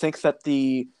you know, I think that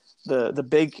the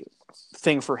big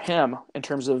thing for him in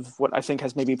terms of what I think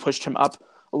has maybe pushed him up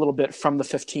a little bit from the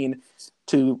 15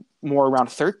 to more around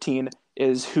 13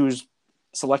 is who's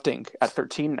selecting at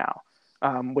 13 now,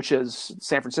 which is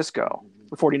San Francisco,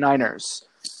 the 49ers.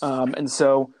 And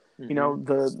so, you know,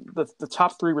 the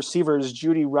top 3 receivers,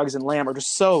 Jeudy, Ruggs, and Lamb, are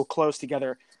just so close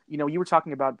together. You know, you were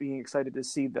talking about being excited to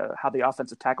see how the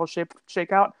offensive tackle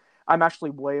shake out. I'm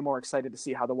actually way more excited to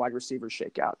see how the wide receivers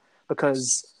shake out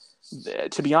because,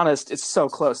 to be honest, it's so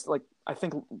close. Like, I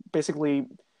think basically,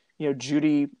 you know,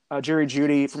 Jerry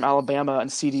Jeudy from Alabama and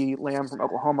CeeDee Lamb from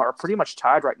Oklahoma are pretty much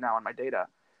tied right now in my data.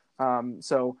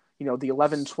 So, you know, the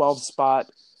 11-12 spot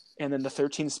and then the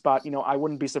 13 spot, you know, I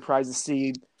wouldn't be surprised to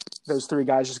see those 3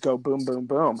 guys just go boom, boom,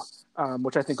 boom,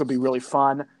 which I think would be really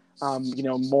fun. You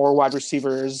know, more wide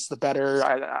receivers, the better.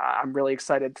 I'm really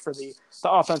excited for the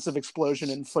offensive explosion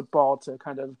in football to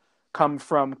kind of come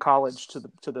from college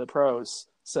to the pros.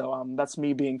 So that's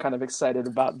me being kind of excited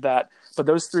about that. But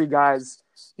those 3 guys,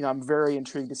 you know, I'm very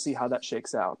intrigued to see how that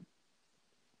shakes out.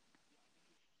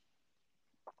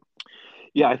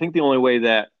 Yeah, I think the only way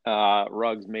that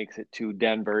Ruggs makes it to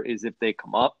Denver is if they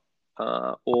come up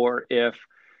or if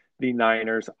the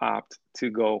Niners opt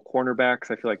to go cornerbacks.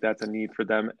 I feel like that's a need for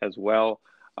them as well.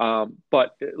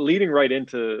 But leading right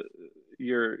into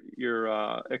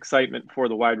your excitement for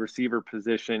the wide receiver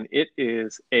position, it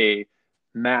is a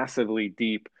massively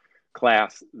deep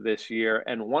class this year.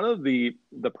 And one of the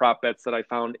prop bets that I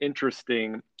found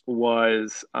interesting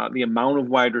was the amount of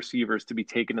wide receivers to be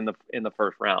taken in the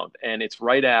first round. And it's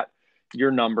right at your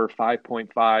number,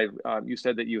 5.5. You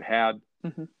said that you had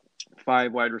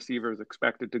 5 wide receivers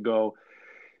expected to go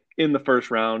in the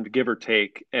first round, give or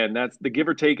take. And that's the give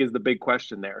or take is the big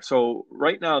question there. So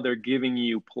right now they're giving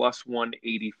you plus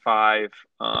 185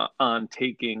 on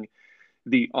taking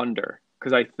the under.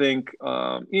 Because I think,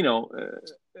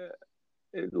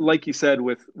 like you said,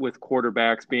 with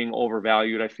quarterbacks being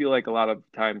overvalued, I feel like a lot of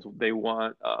times they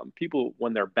want people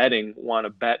when they're betting want to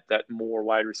bet that more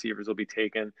wide receivers will be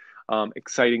taken,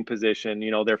 exciting position,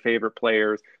 their favorite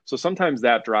players. So sometimes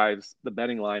that drives the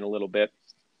betting line a little bit.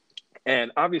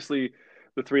 And obviously,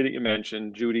 the three that you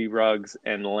mentioned, Judy, Ruggs,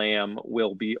 and Lamb,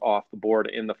 will be off the board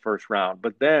in the first round.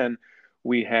 But then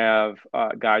we have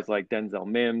guys like Denzel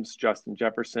Mims, Justin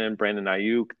Jefferson, Brandon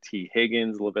Ayuk, T.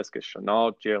 Higgins, Laviska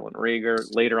Shenault, Jalen Reagor.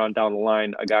 Later on down the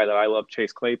line, a guy that I love,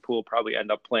 Chase Claypool, probably end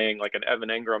up playing like an Evan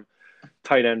Engram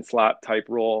tight end slot type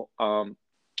role.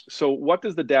 So what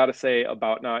does the data say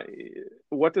about not?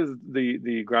 What does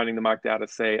the grounding the mock data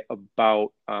say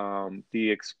about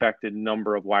the expected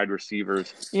number of wide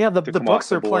receivers? Yeah, the to come books off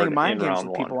the are playing board mind in games round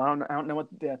with people. one? I don't know what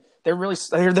they're really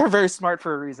they're very smart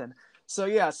for a reason. So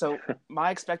yeah, so my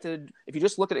expected, if you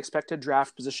just look at expected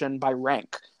draft position by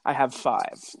rank, I have 5.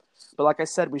 But like I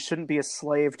said, we shouldn't be a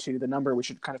slave to the number. We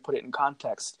should kind of put it in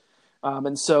context.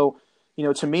 And so,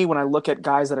 to me, when I look at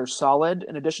guys that are solid,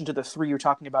 in addition to the 3 you're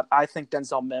talking about, I think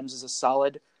Denzel Mims is a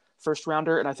solid first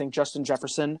rounder, and I think Justin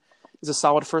Jefferson is a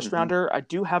solid first rounder. I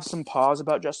do have some pause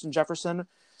about Justin Jefferson.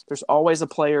 There's always a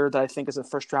player that I think is a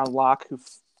first round lock who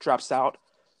drops out.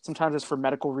 Sometimes it's for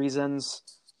medical reasons,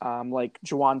 like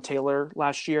Jawan Taylor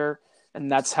last year,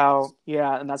 and that's how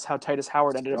Titus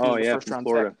Howard ended up being the first round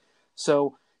pick.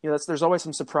 So there's always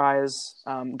some surprise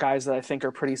guys that I think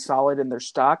are pretty solid in their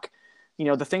stock.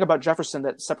 The thing about Jefferson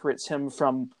that separates him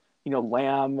from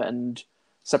Lamb and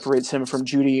separates him from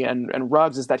Judy and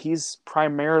Ruggs is that he's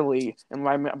primarily, and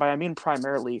by I mean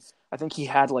primarily, I think he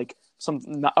had like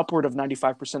some upward of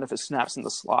 95% of his snaps in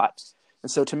the slot. And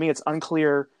so to me, it's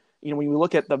unclear. When we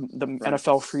look at the right.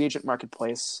 NFL free agent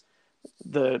marketplace,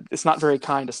 it's not very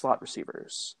kind to slot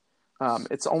receivers.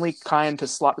 It's only kind to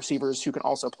slot receivers who can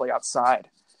also play outside.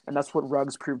 And that's what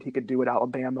Ruggs proved he could do at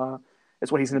Alabama.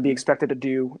 It's what he's going to be expected to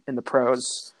do in the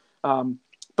pros.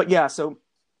 But yeah, so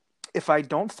if I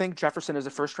don't think Jefferson is a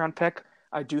first-round pick,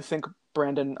 I do think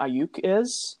Brandon Ayuk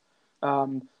is.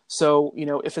 So,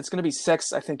 if it's going to be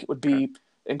 6, I think it would be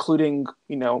including,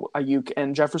 Ayuk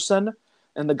and Jefferson.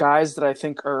 And the guys that I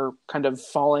think are kind of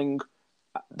falling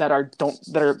that are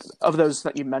of those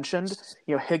that you mentioned,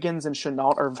 Higgins and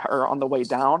Shenault are on the way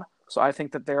down. So I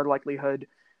think that their likelihood,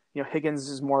 Higgins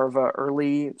is more of a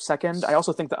early second. I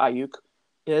also think that Ayuk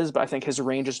is, but I think his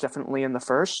range is definitely in the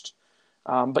first.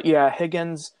 But yeah,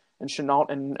 Higgins and Shenault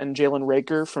and Jalen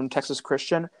Reagor from Texas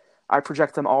Christian, I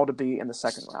project them all to be in the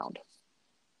second round.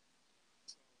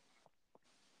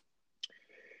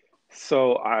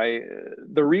 So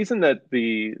the reason that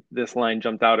this line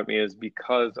jumped out at me is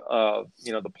because of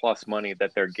the plus money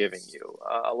that they're giving you.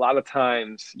 A lot of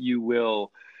times you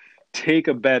will take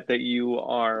a bet that you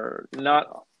are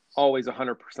not always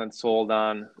 100% sold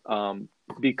on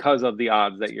because of the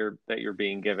odds that you're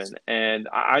being given, and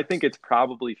I think it's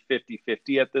probably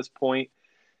 50-50 at this point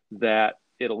that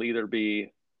it'll either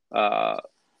be over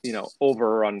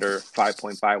or under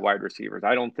 5.5 wide receivers.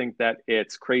 I don't think that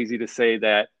it's crazy to say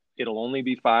that it'll only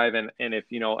be 5. And if,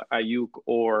 Ayuk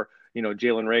or,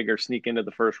 Jalen Reagor sneak into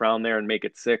the first round there and make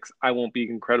it 6, I won't be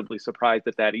incredibly surprised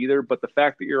at that either. But the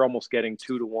fact that you're almost getting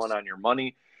 2-1 on your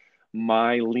money,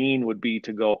 my lean would be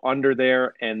to go under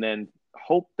there and then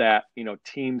hope that,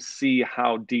 teams see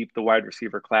how deep the wide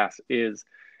receiver class is.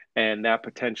 And that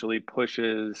potentially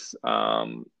pushes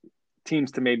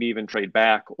teams to maybe even trade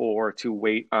back or to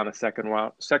wait on a second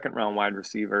round wide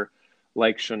receiver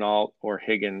like Shenault or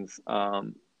Higgins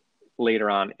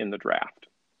later on in the draft.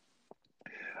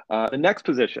 The next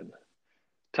position,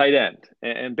 tight end.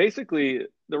 And basically,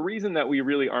 the reason that we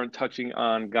really aren't touching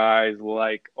on guys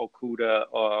like Okudah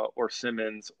or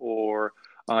Simmons or,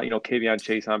 K'Von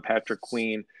Chase on Patrick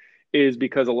Queen is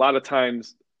because a lot of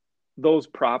times those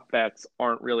prop bets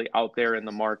aren't really out there in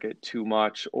the market too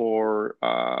much, or,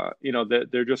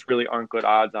 there just really aren't good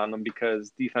odds on them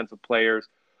because defensive players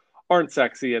aren't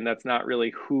sexy, and that's not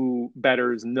really who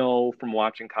bettors know from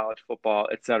watching college football,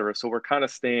 et cetera. So we're kind of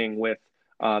staying with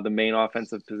the main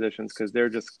offensive positions because they're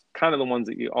just kind of the ones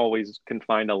that you always can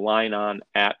find a line on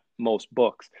at most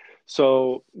books.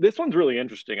 So this one's really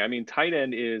interesting. I mean, tight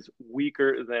end is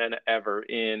weaker than ever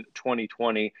in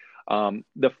 2020.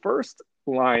 The first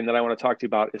line that I want to talk to you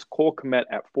about is Cole Kmet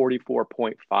at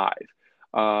 44.5.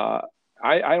 I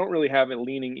don't really have it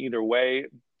leaning either way.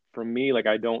 For me,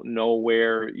 I don't know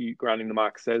where Grounding the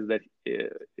Mock says that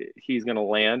he's going to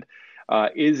land.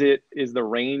 Is the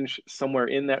range somewhere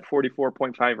in that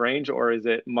 44.5 range, or is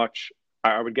it much?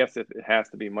 I would guess it has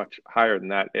to be much higher than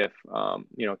that, if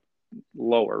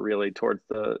lower really towards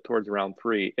round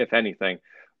three, if anything.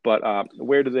 But The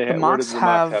where Mocs does the Mocs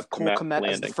have have Cole Komet Kmet as the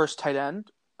landing? first tight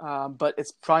end, but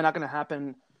it's probably not going to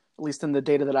happen, at least in the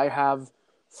data that I have,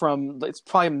 it's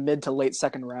probably mid to late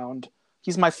second round.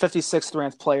 He's my 56th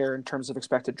ranked player in terms of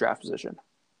expected draft position.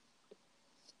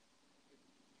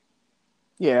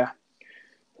 Yeah.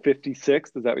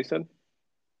 56th, is that what you said?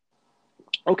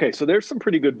 Okay, so there's some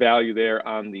pretty good value there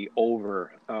on the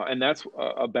over, and that's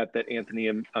a bet that Anthony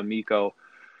Amico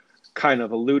kind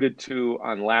of alluded to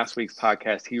on last week's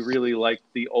podcast. He really liked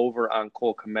the over on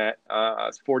Cole Kmet.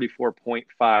 It's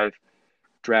 44.5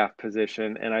 draft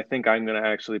position, and I think I'm going to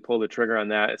actually pull the trigger on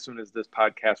that as soon as this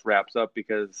podcast wraps up,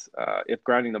 because if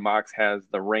Grinding the Mocks has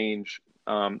the range,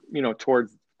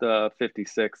 towards the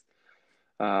 56th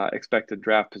expected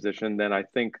draft position, then I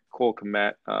think Cole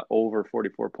Kmet over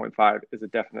 44.5 is a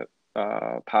definite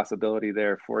possibility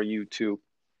there for you to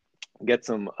get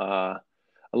some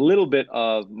a little bit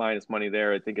of minus money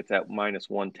there. I think it's at minus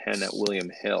 110 at William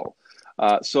Hill.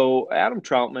 So Adam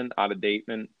Troutman out of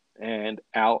Dayton and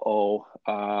Al O.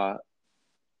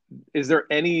 Is there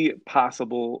any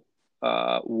possible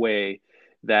way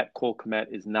that Cole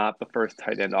Kmet is not the first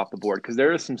tight end off the board? Because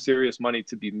there is some serious money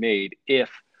to be made if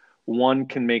one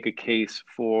can make a case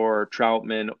for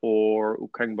Troutman or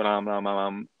Ukeng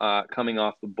coming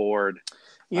off the board.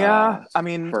 Yeah, I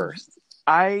mean, first.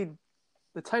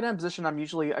 The tight end position I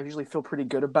usually feel pretty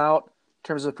good about in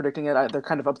terms of predicting it. They're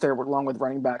kind of up there along with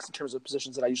running backs in terms of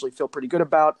positions that I usually feel pretty good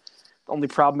about. The only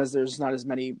problem is there's not as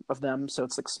many of them, so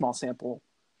it's like a small sample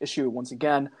issue once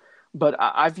again. But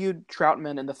I viewed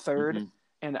Troutman in the third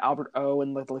and Albert O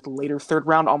in like the later third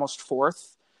round, almost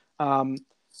fourth.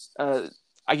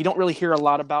 You don't really hear a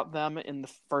lot about them in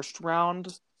the first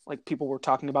round. Like people were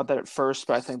talking about that at first,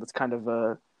 but I think that's kind of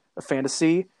a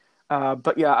fantasy.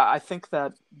 But yeah, I think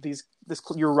that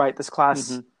you're right. This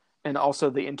class and also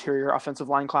the interior offensive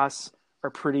line class are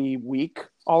pretty weak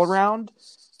all around.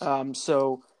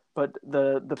 But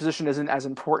the position isn't as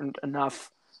important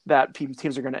enough that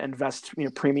teams are going to invest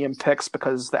premium picks,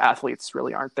 because the athletes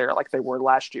really aren't there like they were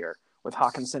last year with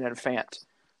Hawkinson and Fant.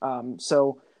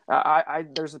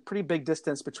 There's a pretty big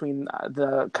distance between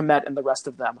the Kmet and the rest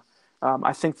of them.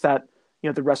 I think that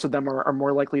the rest of them are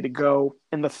more likely to go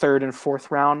in the third and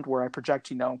fourth round, where I project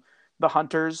the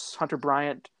Hunter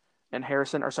Bryant and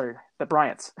Harrison, the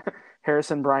Bryants,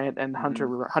 Harrison Bryant and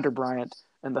Hunter Bryant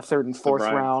in the third and fourth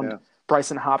round. Yeah.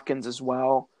 Bryson Hopkins as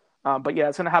well. But yeah,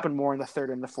 it's going to happen more in the third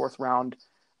and the fourth round.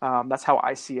 That's how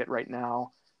I see it right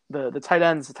now. The tight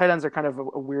ends are kind of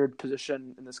a weird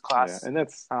position in this class, and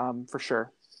that's for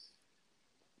sure.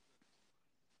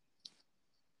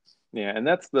 Yeah, and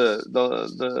that's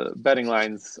the betting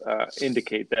lines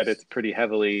indicate that it's pretty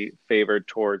heavily favored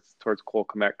towards Cole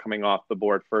Kmet coming off the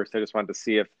board first. I just wanted to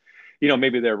see if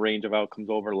maybe their range of outcomes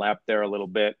overlap there a little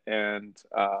bit, and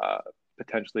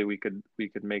potentially we could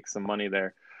make some money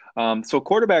there. So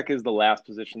quarterback is the last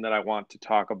position that I want to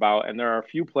talk about, and there are a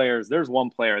few players. There's one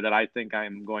player that I think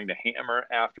I'm going to hammer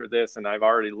after this, and I've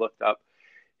already looked up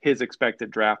his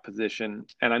expected draft position,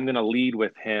 and I'm going to lead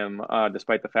with him,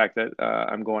 despite the fact that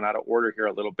I'm going out of order here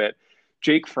a little bit.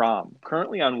 Jake Fromm,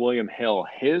 currently on William Hill,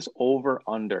 his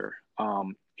over-under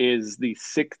is the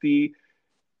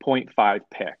 60.5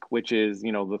 pick, which is,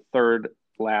 the third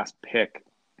last pick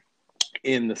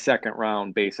in the second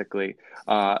round, basically.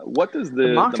 What does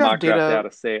the mock draft data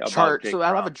say about Jake Fromm? So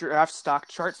I have a draft stock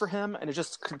chart for him, and it's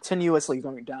just continuously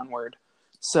going downward.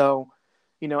 So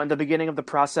in the beginning of the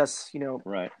process,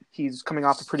 right, he's coming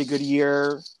off a pretty good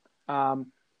year,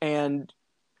 and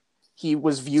he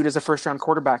was viewed as a first-round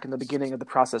quarterback in the beginning of the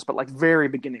process, but very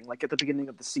beginning, at the beginning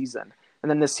of the season. And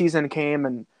then the season came,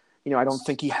 and I don't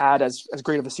think he had as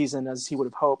great of a season as he would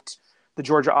have hoped. The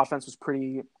Georgia offense was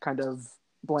pretty kind of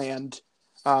bland.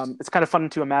 It's kind of fun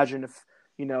to imagine if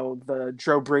the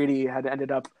Joe Brady had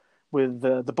ended up with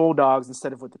the Bulldogs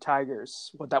instead of with the Tigers,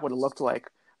 what that would have looked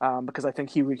like. Because I think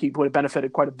he would have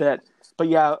benefited quite a bit. But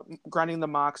yeah, Grinding the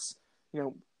Mocks,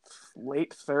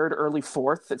 late third, early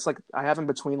fourth. It's I have him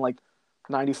between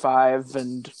 95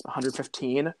 and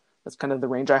 115. That's kind of the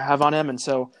range I have on him, and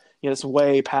so it's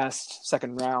way past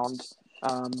second round.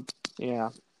 Yeah.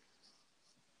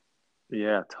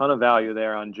 Yeah, ton of value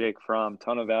there on Jake Fromm.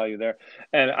 Ton of value there,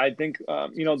 and I think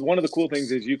one of the cool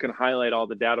things is you can highlight all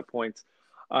the data points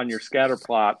on your scatter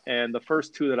plot. And the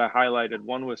first two that I highlighted,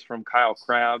 one was from Kyle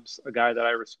Krabs, a guy that I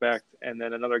respect, and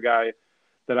then another guy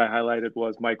that I highlighted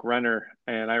was Mike Renner,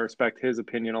 and I respect his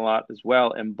opinion a lot as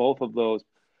well. And both of those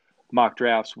mock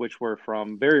drafts, which were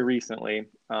from very recently.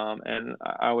 And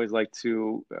I always like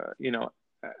to,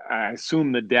 I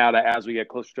assume the data as we get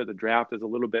closer to the draft is a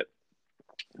little bit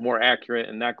more accurate,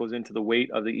 and that goes into the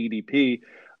weight of the EDP.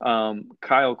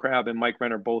 Kyle Crabb and Mike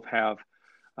Renner both have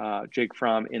Jake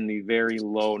Fromm in the very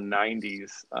low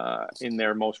 90s in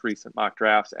their most recent mock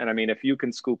drafts. And I mean, if you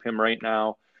can scoop him right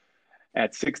now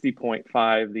at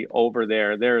 60.5, the over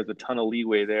there is a ton of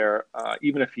leeway there.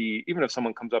 Even if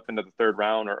someone comes up into the third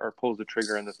round or pulls the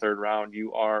trigger in the third round,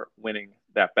 you are winning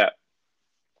that bet.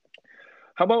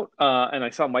 How about, and I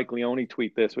saw Mike Leone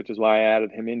tweet this, which is why I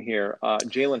added him in here,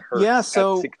 Jalen Hurts at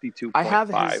 62.5. I have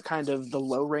his kind of the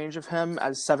low range of him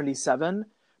as 77,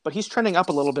 but he's trending up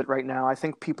a little bit right now. I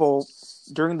think people,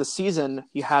 during the season,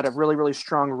 he had a really, really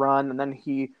strong run, and then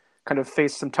he kind of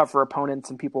faced some tougher opponents,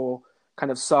 and people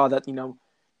kind of saw that,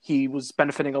 he was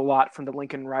benefiting a lot from the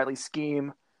Lincoln Riley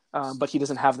scheme, but he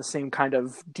doesn't have the same kind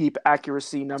of deep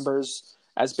accuracy numbers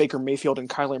as Baker Mayfield and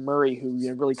Kyler Murray, who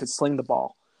really could sling the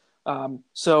ball.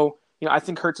 So I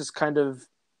think Hurts is kind of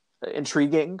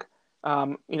intriguing.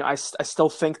 I still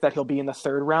think that he'll be in the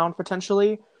third round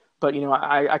potentially, but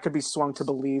I could be swung to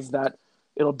believe that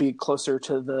it'll be closer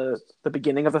to the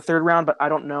beginning of the third round. But I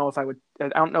don't know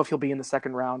if he'll be in the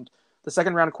second round. The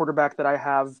second round quarterback that I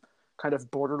have kind of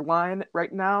borderline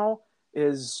right now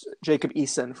is Jacob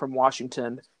Eason from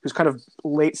Washington, who's kind of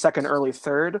late second, early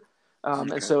third.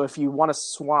 Okay. And so if you want to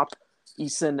swap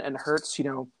Eason and Hurts,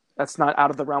 that's not out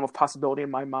of the realm of possibility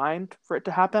in my mind for it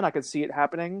to happen. I could see it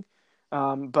happening.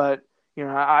 But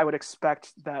I would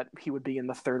expect that he would be in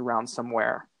the third round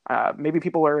somewhere. Maybe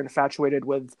people are infatuated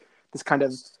with this kind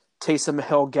of Taysom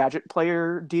Hill gadget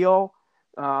player deal.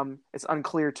 It's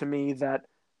unclear to me that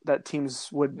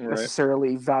teams would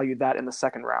necessarily value that in the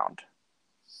second round.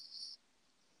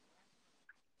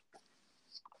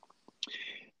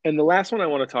 And the last one I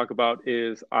want to talk about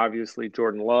is obviously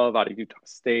Jordan Love out of Utah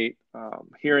State.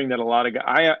 Hearing that a lot of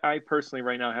guys, I personally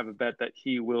right now have a bet that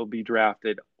he will be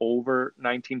drafted over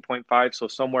 19.5, so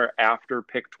somewhere after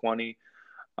pick 20.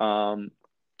 And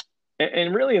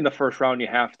really in the first round, you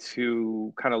have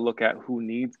to kind of look at who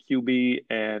needs QB,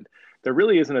 and there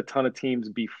really isn't a ton of teams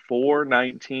before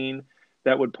 19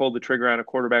 that would pull the trigger on a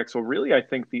quarterback. So really, I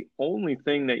think the only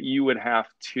thing that you would have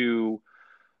to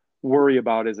worry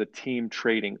about is a team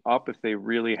trading up if they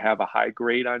really have a high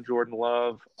grade on Jordan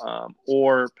Love,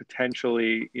 or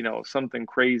potentially, something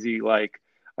crazy like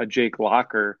a Jake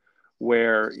Locker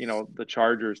where, the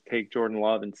Chargers take Jordan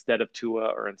Love instead of Tua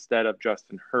or instead of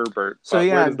Justin Herbert. So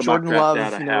Jordan Love,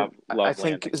 I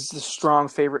think is the strong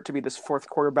favorite to be this fourth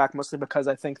quarterback, mostly because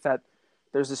I think that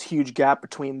there's this huge gap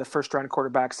between the first round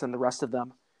quarterbacks and the rest of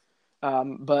them.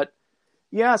 But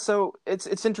yeah, so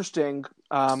it's interesting.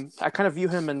 I kind of view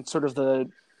him in sort of the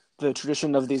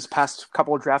tradition of these past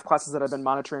couple of draft classes that I've been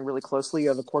monitoring really closely,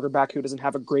 of a quarterback who doesn't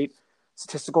have a great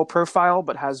statistical profile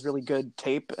but has really good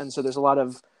tape, and so there's a lot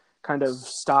of kind of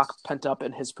stock pent up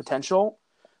in his potential.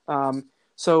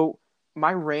 So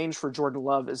my range for Jordan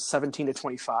Love is 17 to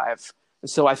 25, and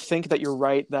so I think that you're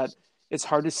right that it's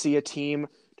hard to see a team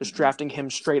just drafting him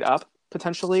straight up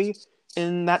potentially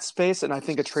in that space, and I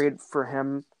think a trade for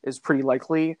him is pretty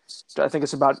likely. I think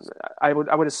it's about. I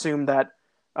would assume that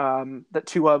that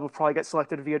Tua will probably get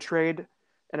selected via trade,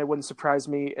 and it wouldn't surprise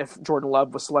me if Jordan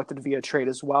Love was selected via trade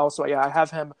as well. So yeah, I have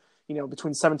him,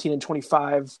 between 17 and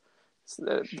 25.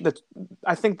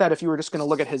 I think that if you were just going to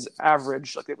look at his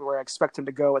average, like where I expect him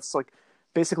to go, it's like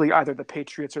basically either the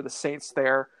Patriots or the Saints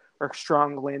there are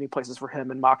strong landing places for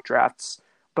him in mock drafts.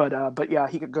 But yeah,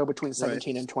 he could go between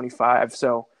 17 and 25.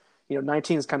 So.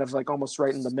 19 is kind of like almost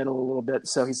right in the middle a little bit.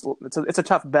 So it's a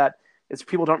tough bet.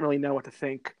 People don't really know what to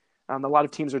think. A lot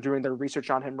of teams are doing their research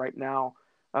on him right now.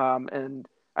 And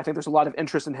I think there's a lot of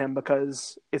interest in him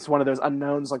because it's one of those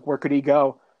unknowns, like where could he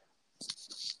go?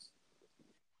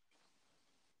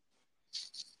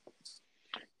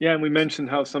 Yeah, and we mentioned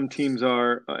how some teams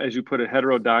are, as you put it,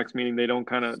 heterodox, meaning they don't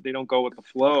go with the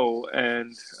flow,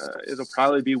 and it'll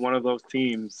probably be one of those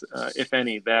teams, if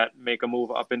any, that make a move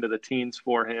up into the teens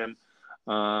for him,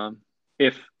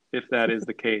 if that is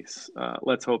the case.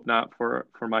 Let's hope not for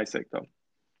my sake, though.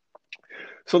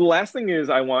 So the last thing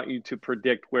is I want you to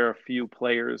predict where a few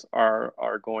players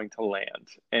are going to land,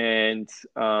 and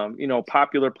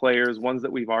popular players, ones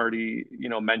that we've already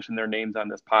mentioned their names on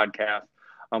this podcast.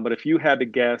 But if you had to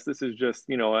guess, this is just,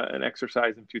 an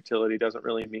exercise in futility, doesn't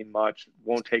really mean much,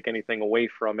 won't take anything away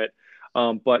from it.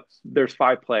 But there's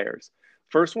 5 players.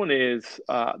 First one is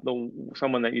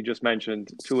someone that you just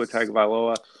mentioned, Tua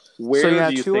Tagovailoa. Where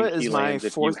do you Tua think he is lands my if you had to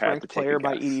fourth-ranked take player a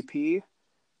by guess? EDP.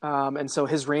 And so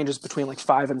his range is between like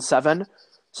 5 and 7.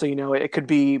 So, it could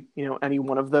be, any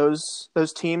one of those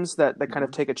teams that kind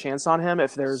of Mhm. take a chance on him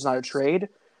if there's not a trade.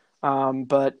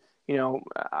 But,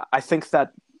 I think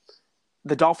that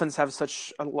the Dolphins have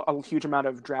such a huge amount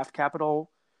of draft capital.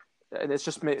 And it's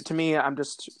just, to me,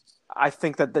 I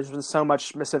think that there's been so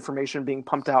much misinformation being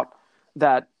pumped out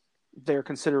that they're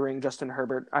considering Justin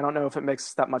Herbert. I don't know if it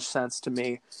makes that much sense to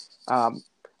me. Um,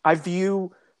 I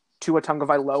view Tua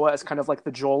Tagovailoa as kind of like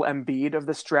the Joel Embiid of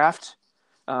this draft.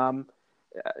 Um,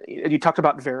 you talked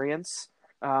about variance.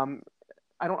 Um,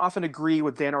 I don't often agree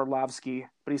with Dan Orlovsky,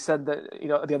 but he said that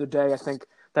the other day, I think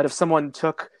that if someone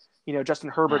took Justin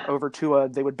Herbert over Tua,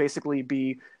 they would basically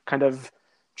be kind of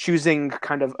choosing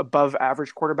kind of above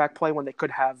average quarterback play when they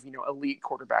could have elite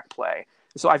quarterback play.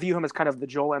 So I view him as kind of the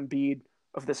Joel Embiid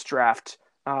of this draft.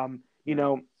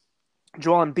 Joel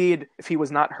Embiid, if he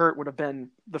was not hurt, would have been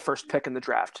the first pick in the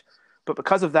draft. But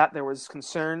because of that, there was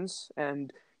concerns,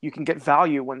 and you can get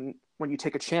value when you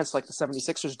take a chance like the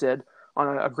 76ers did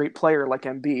on a great player like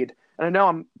Embiid. And I know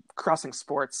I'm crossing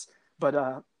sports,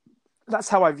 but that's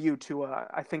how I view Tua.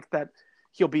 I think that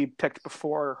he'll be picked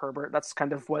before Herbert. That's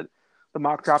kind of what the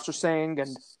mock drafts are saying, and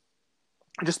it's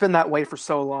just been that way for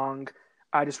so long.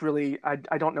 I just really,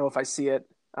 I don't know if I see it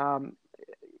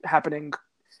happening.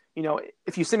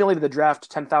 If you simulated the draft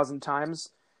 10,000 times,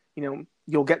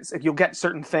 you'll get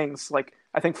certain things. Like,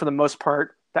 I think for the most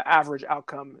part, the average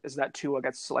outcome is that Tua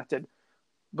gets selected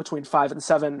between 5 and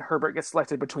 7. Herbert gets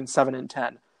selected between 7 and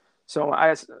 10. So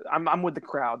I'm with the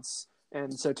crowds,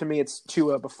 and so to me, it's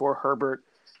Tua before Herbert.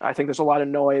 I think there's a lot of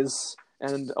noise,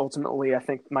 and ultimately, I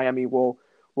think Miami will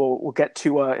get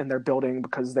Tua in their building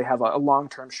because they have a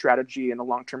long-term strategy and a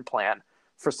long-term plan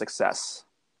for success.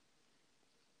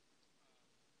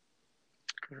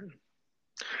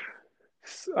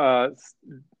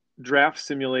 Draft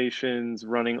simulations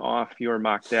running off your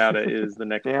mock data is the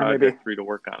next project maybe. for you to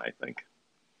work on, I think.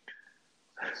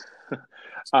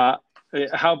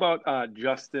 How about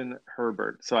Justin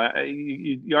Herbert? So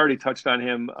you already touched on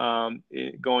him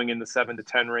going in the 7 to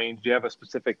 10 range. Do you have a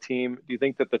specific team? Do you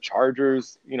think that the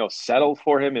Chargers, settle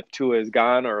for him if Tua is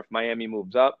gone or if Miami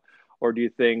moves up? Or do you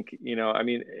think,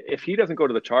 if he doesn't go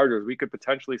to the Chargers, we could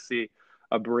potentially see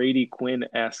a Brady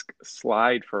Quinn-esque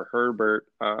slide for Herbert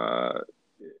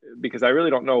because I really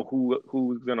don't know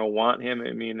who's going to want him.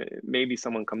 I mean, maybe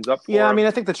someone comes up for him.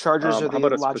 I think the Chargers are the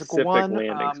logical one.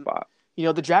 Landing spot?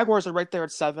 The Jaguars are right there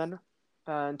at 7.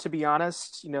 And to be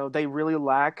honest, they really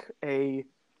lack a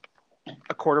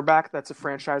quarterback that's a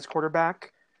franchise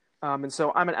quarterback. And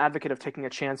so I'm an advocate of taking a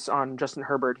chance on Justin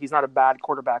Herbert. He's not a bad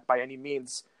quarterback by any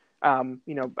means. I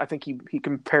think he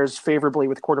compares favorably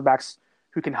with quarterbacks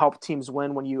who can help teams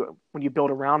win when you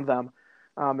build around them.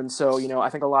 And so, I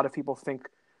think a lot of people think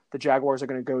the Jaguars are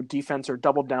going to go defense or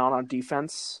double down on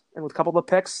defense. And with a couple of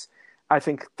picks, I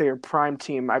think their prime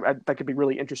team, that could be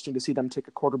really interesting to see them take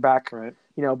a quarterback. Right.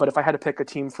 But if I had to pick a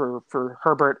team for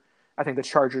Herbert, I think the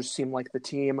Chargers seem like the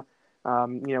team.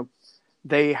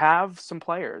 They have some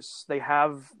players.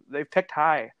 They've picked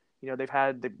high. They've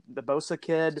had the Bosa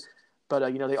kid, but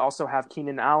they also have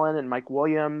Keenan Allen and Mike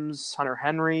Williams, Hunter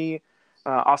Henry,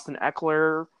 Austin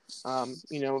Eckler.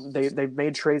 They've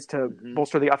made trades to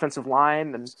bolster the offensive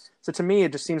line, and so to me,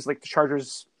 it just seems like the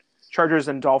Chargers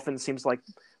and Dolphins seems like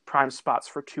prime spots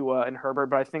for Tua and Herbert.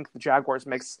 But I think the Jaguars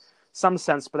makes some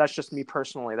sense. But that's just me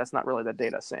personally. That's not really the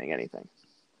data saying anything.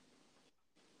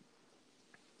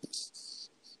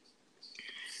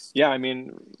 Yeah, I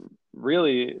mean,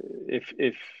 really,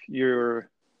 if you're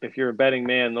a betting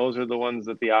man, those are the ones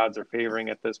that the odds are favoring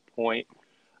at this point.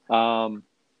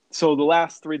 So the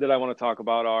last 3 that I want to talk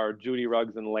about are Jeudy,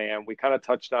 Ruggs, and Lamb. We kind of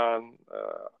touched on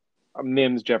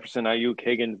Mims, Jefferson, Ayuk,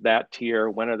 Higgins, that tier.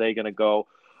 When are they going to go?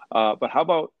 But how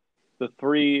about the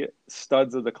 3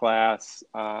 studs of the class?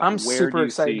 I'm super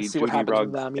excited to see what happens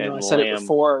Ruggs, with them. and I said it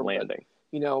before. Landing.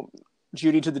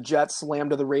 Jeudy to the Jets, Lamb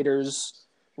to the Raiders,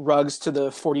 Ruggs to the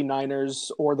 49ers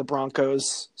or the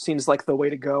Broncos seems like the way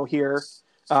to go here.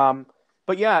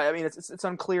 But yeah, I mean, it's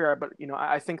unclear, but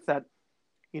I think that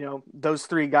those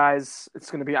 3 guys,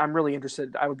 it's going to be, I'm really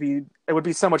interested. It would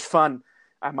be so much fun.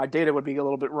 My data would be a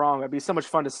little bit wrong. It'd be so much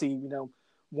fun to see,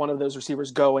 one of those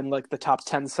receivers go in like the top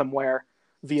 10 somewhere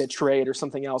via trade or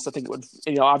something else. I think it would,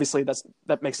 obviously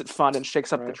that makes it fun and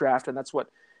shakes up the draft. And that's what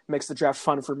makes the draft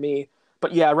fun for me.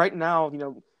 But yeah, right now,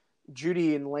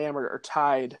 Jeudy and Lamb are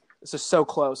tied. It's just so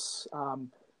close.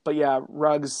 But yeah,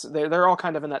 Ruggs, they're all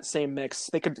kind of in that same mix.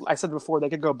 I said before, they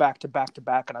could go back to back to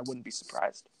back and I wouldn't be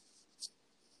surprised.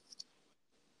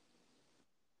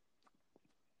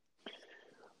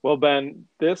 Well, Ben,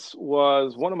 this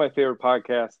was one of my favorite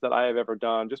podcasts that I have ever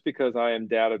done just because I am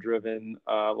data driven,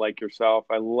 like yourself.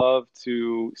 I love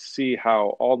to see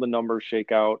how all the numbers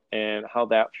shake out and how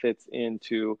that fits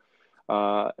into,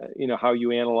 how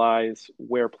you analyze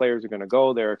where players are going to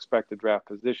go, their expected draft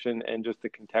position, and just to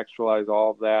contextualize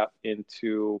all of that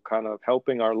into kind of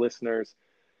helping our listeners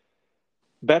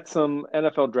bet some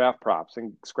NFL draft props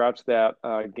and scratch that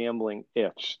gambling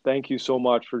itch. Thank you so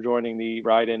much for joining the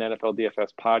Ride In NFL DFS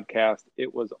podcast.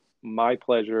 It was my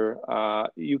pleasure.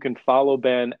 You can follow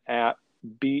Ben at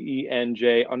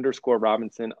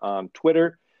BENJ_Robinson on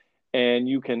Twitter. And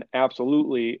you can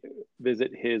absolutely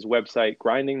visit his website,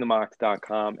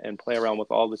 grindingthemocks.com, and play around with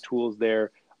all the tools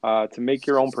there to make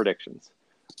your own predictions.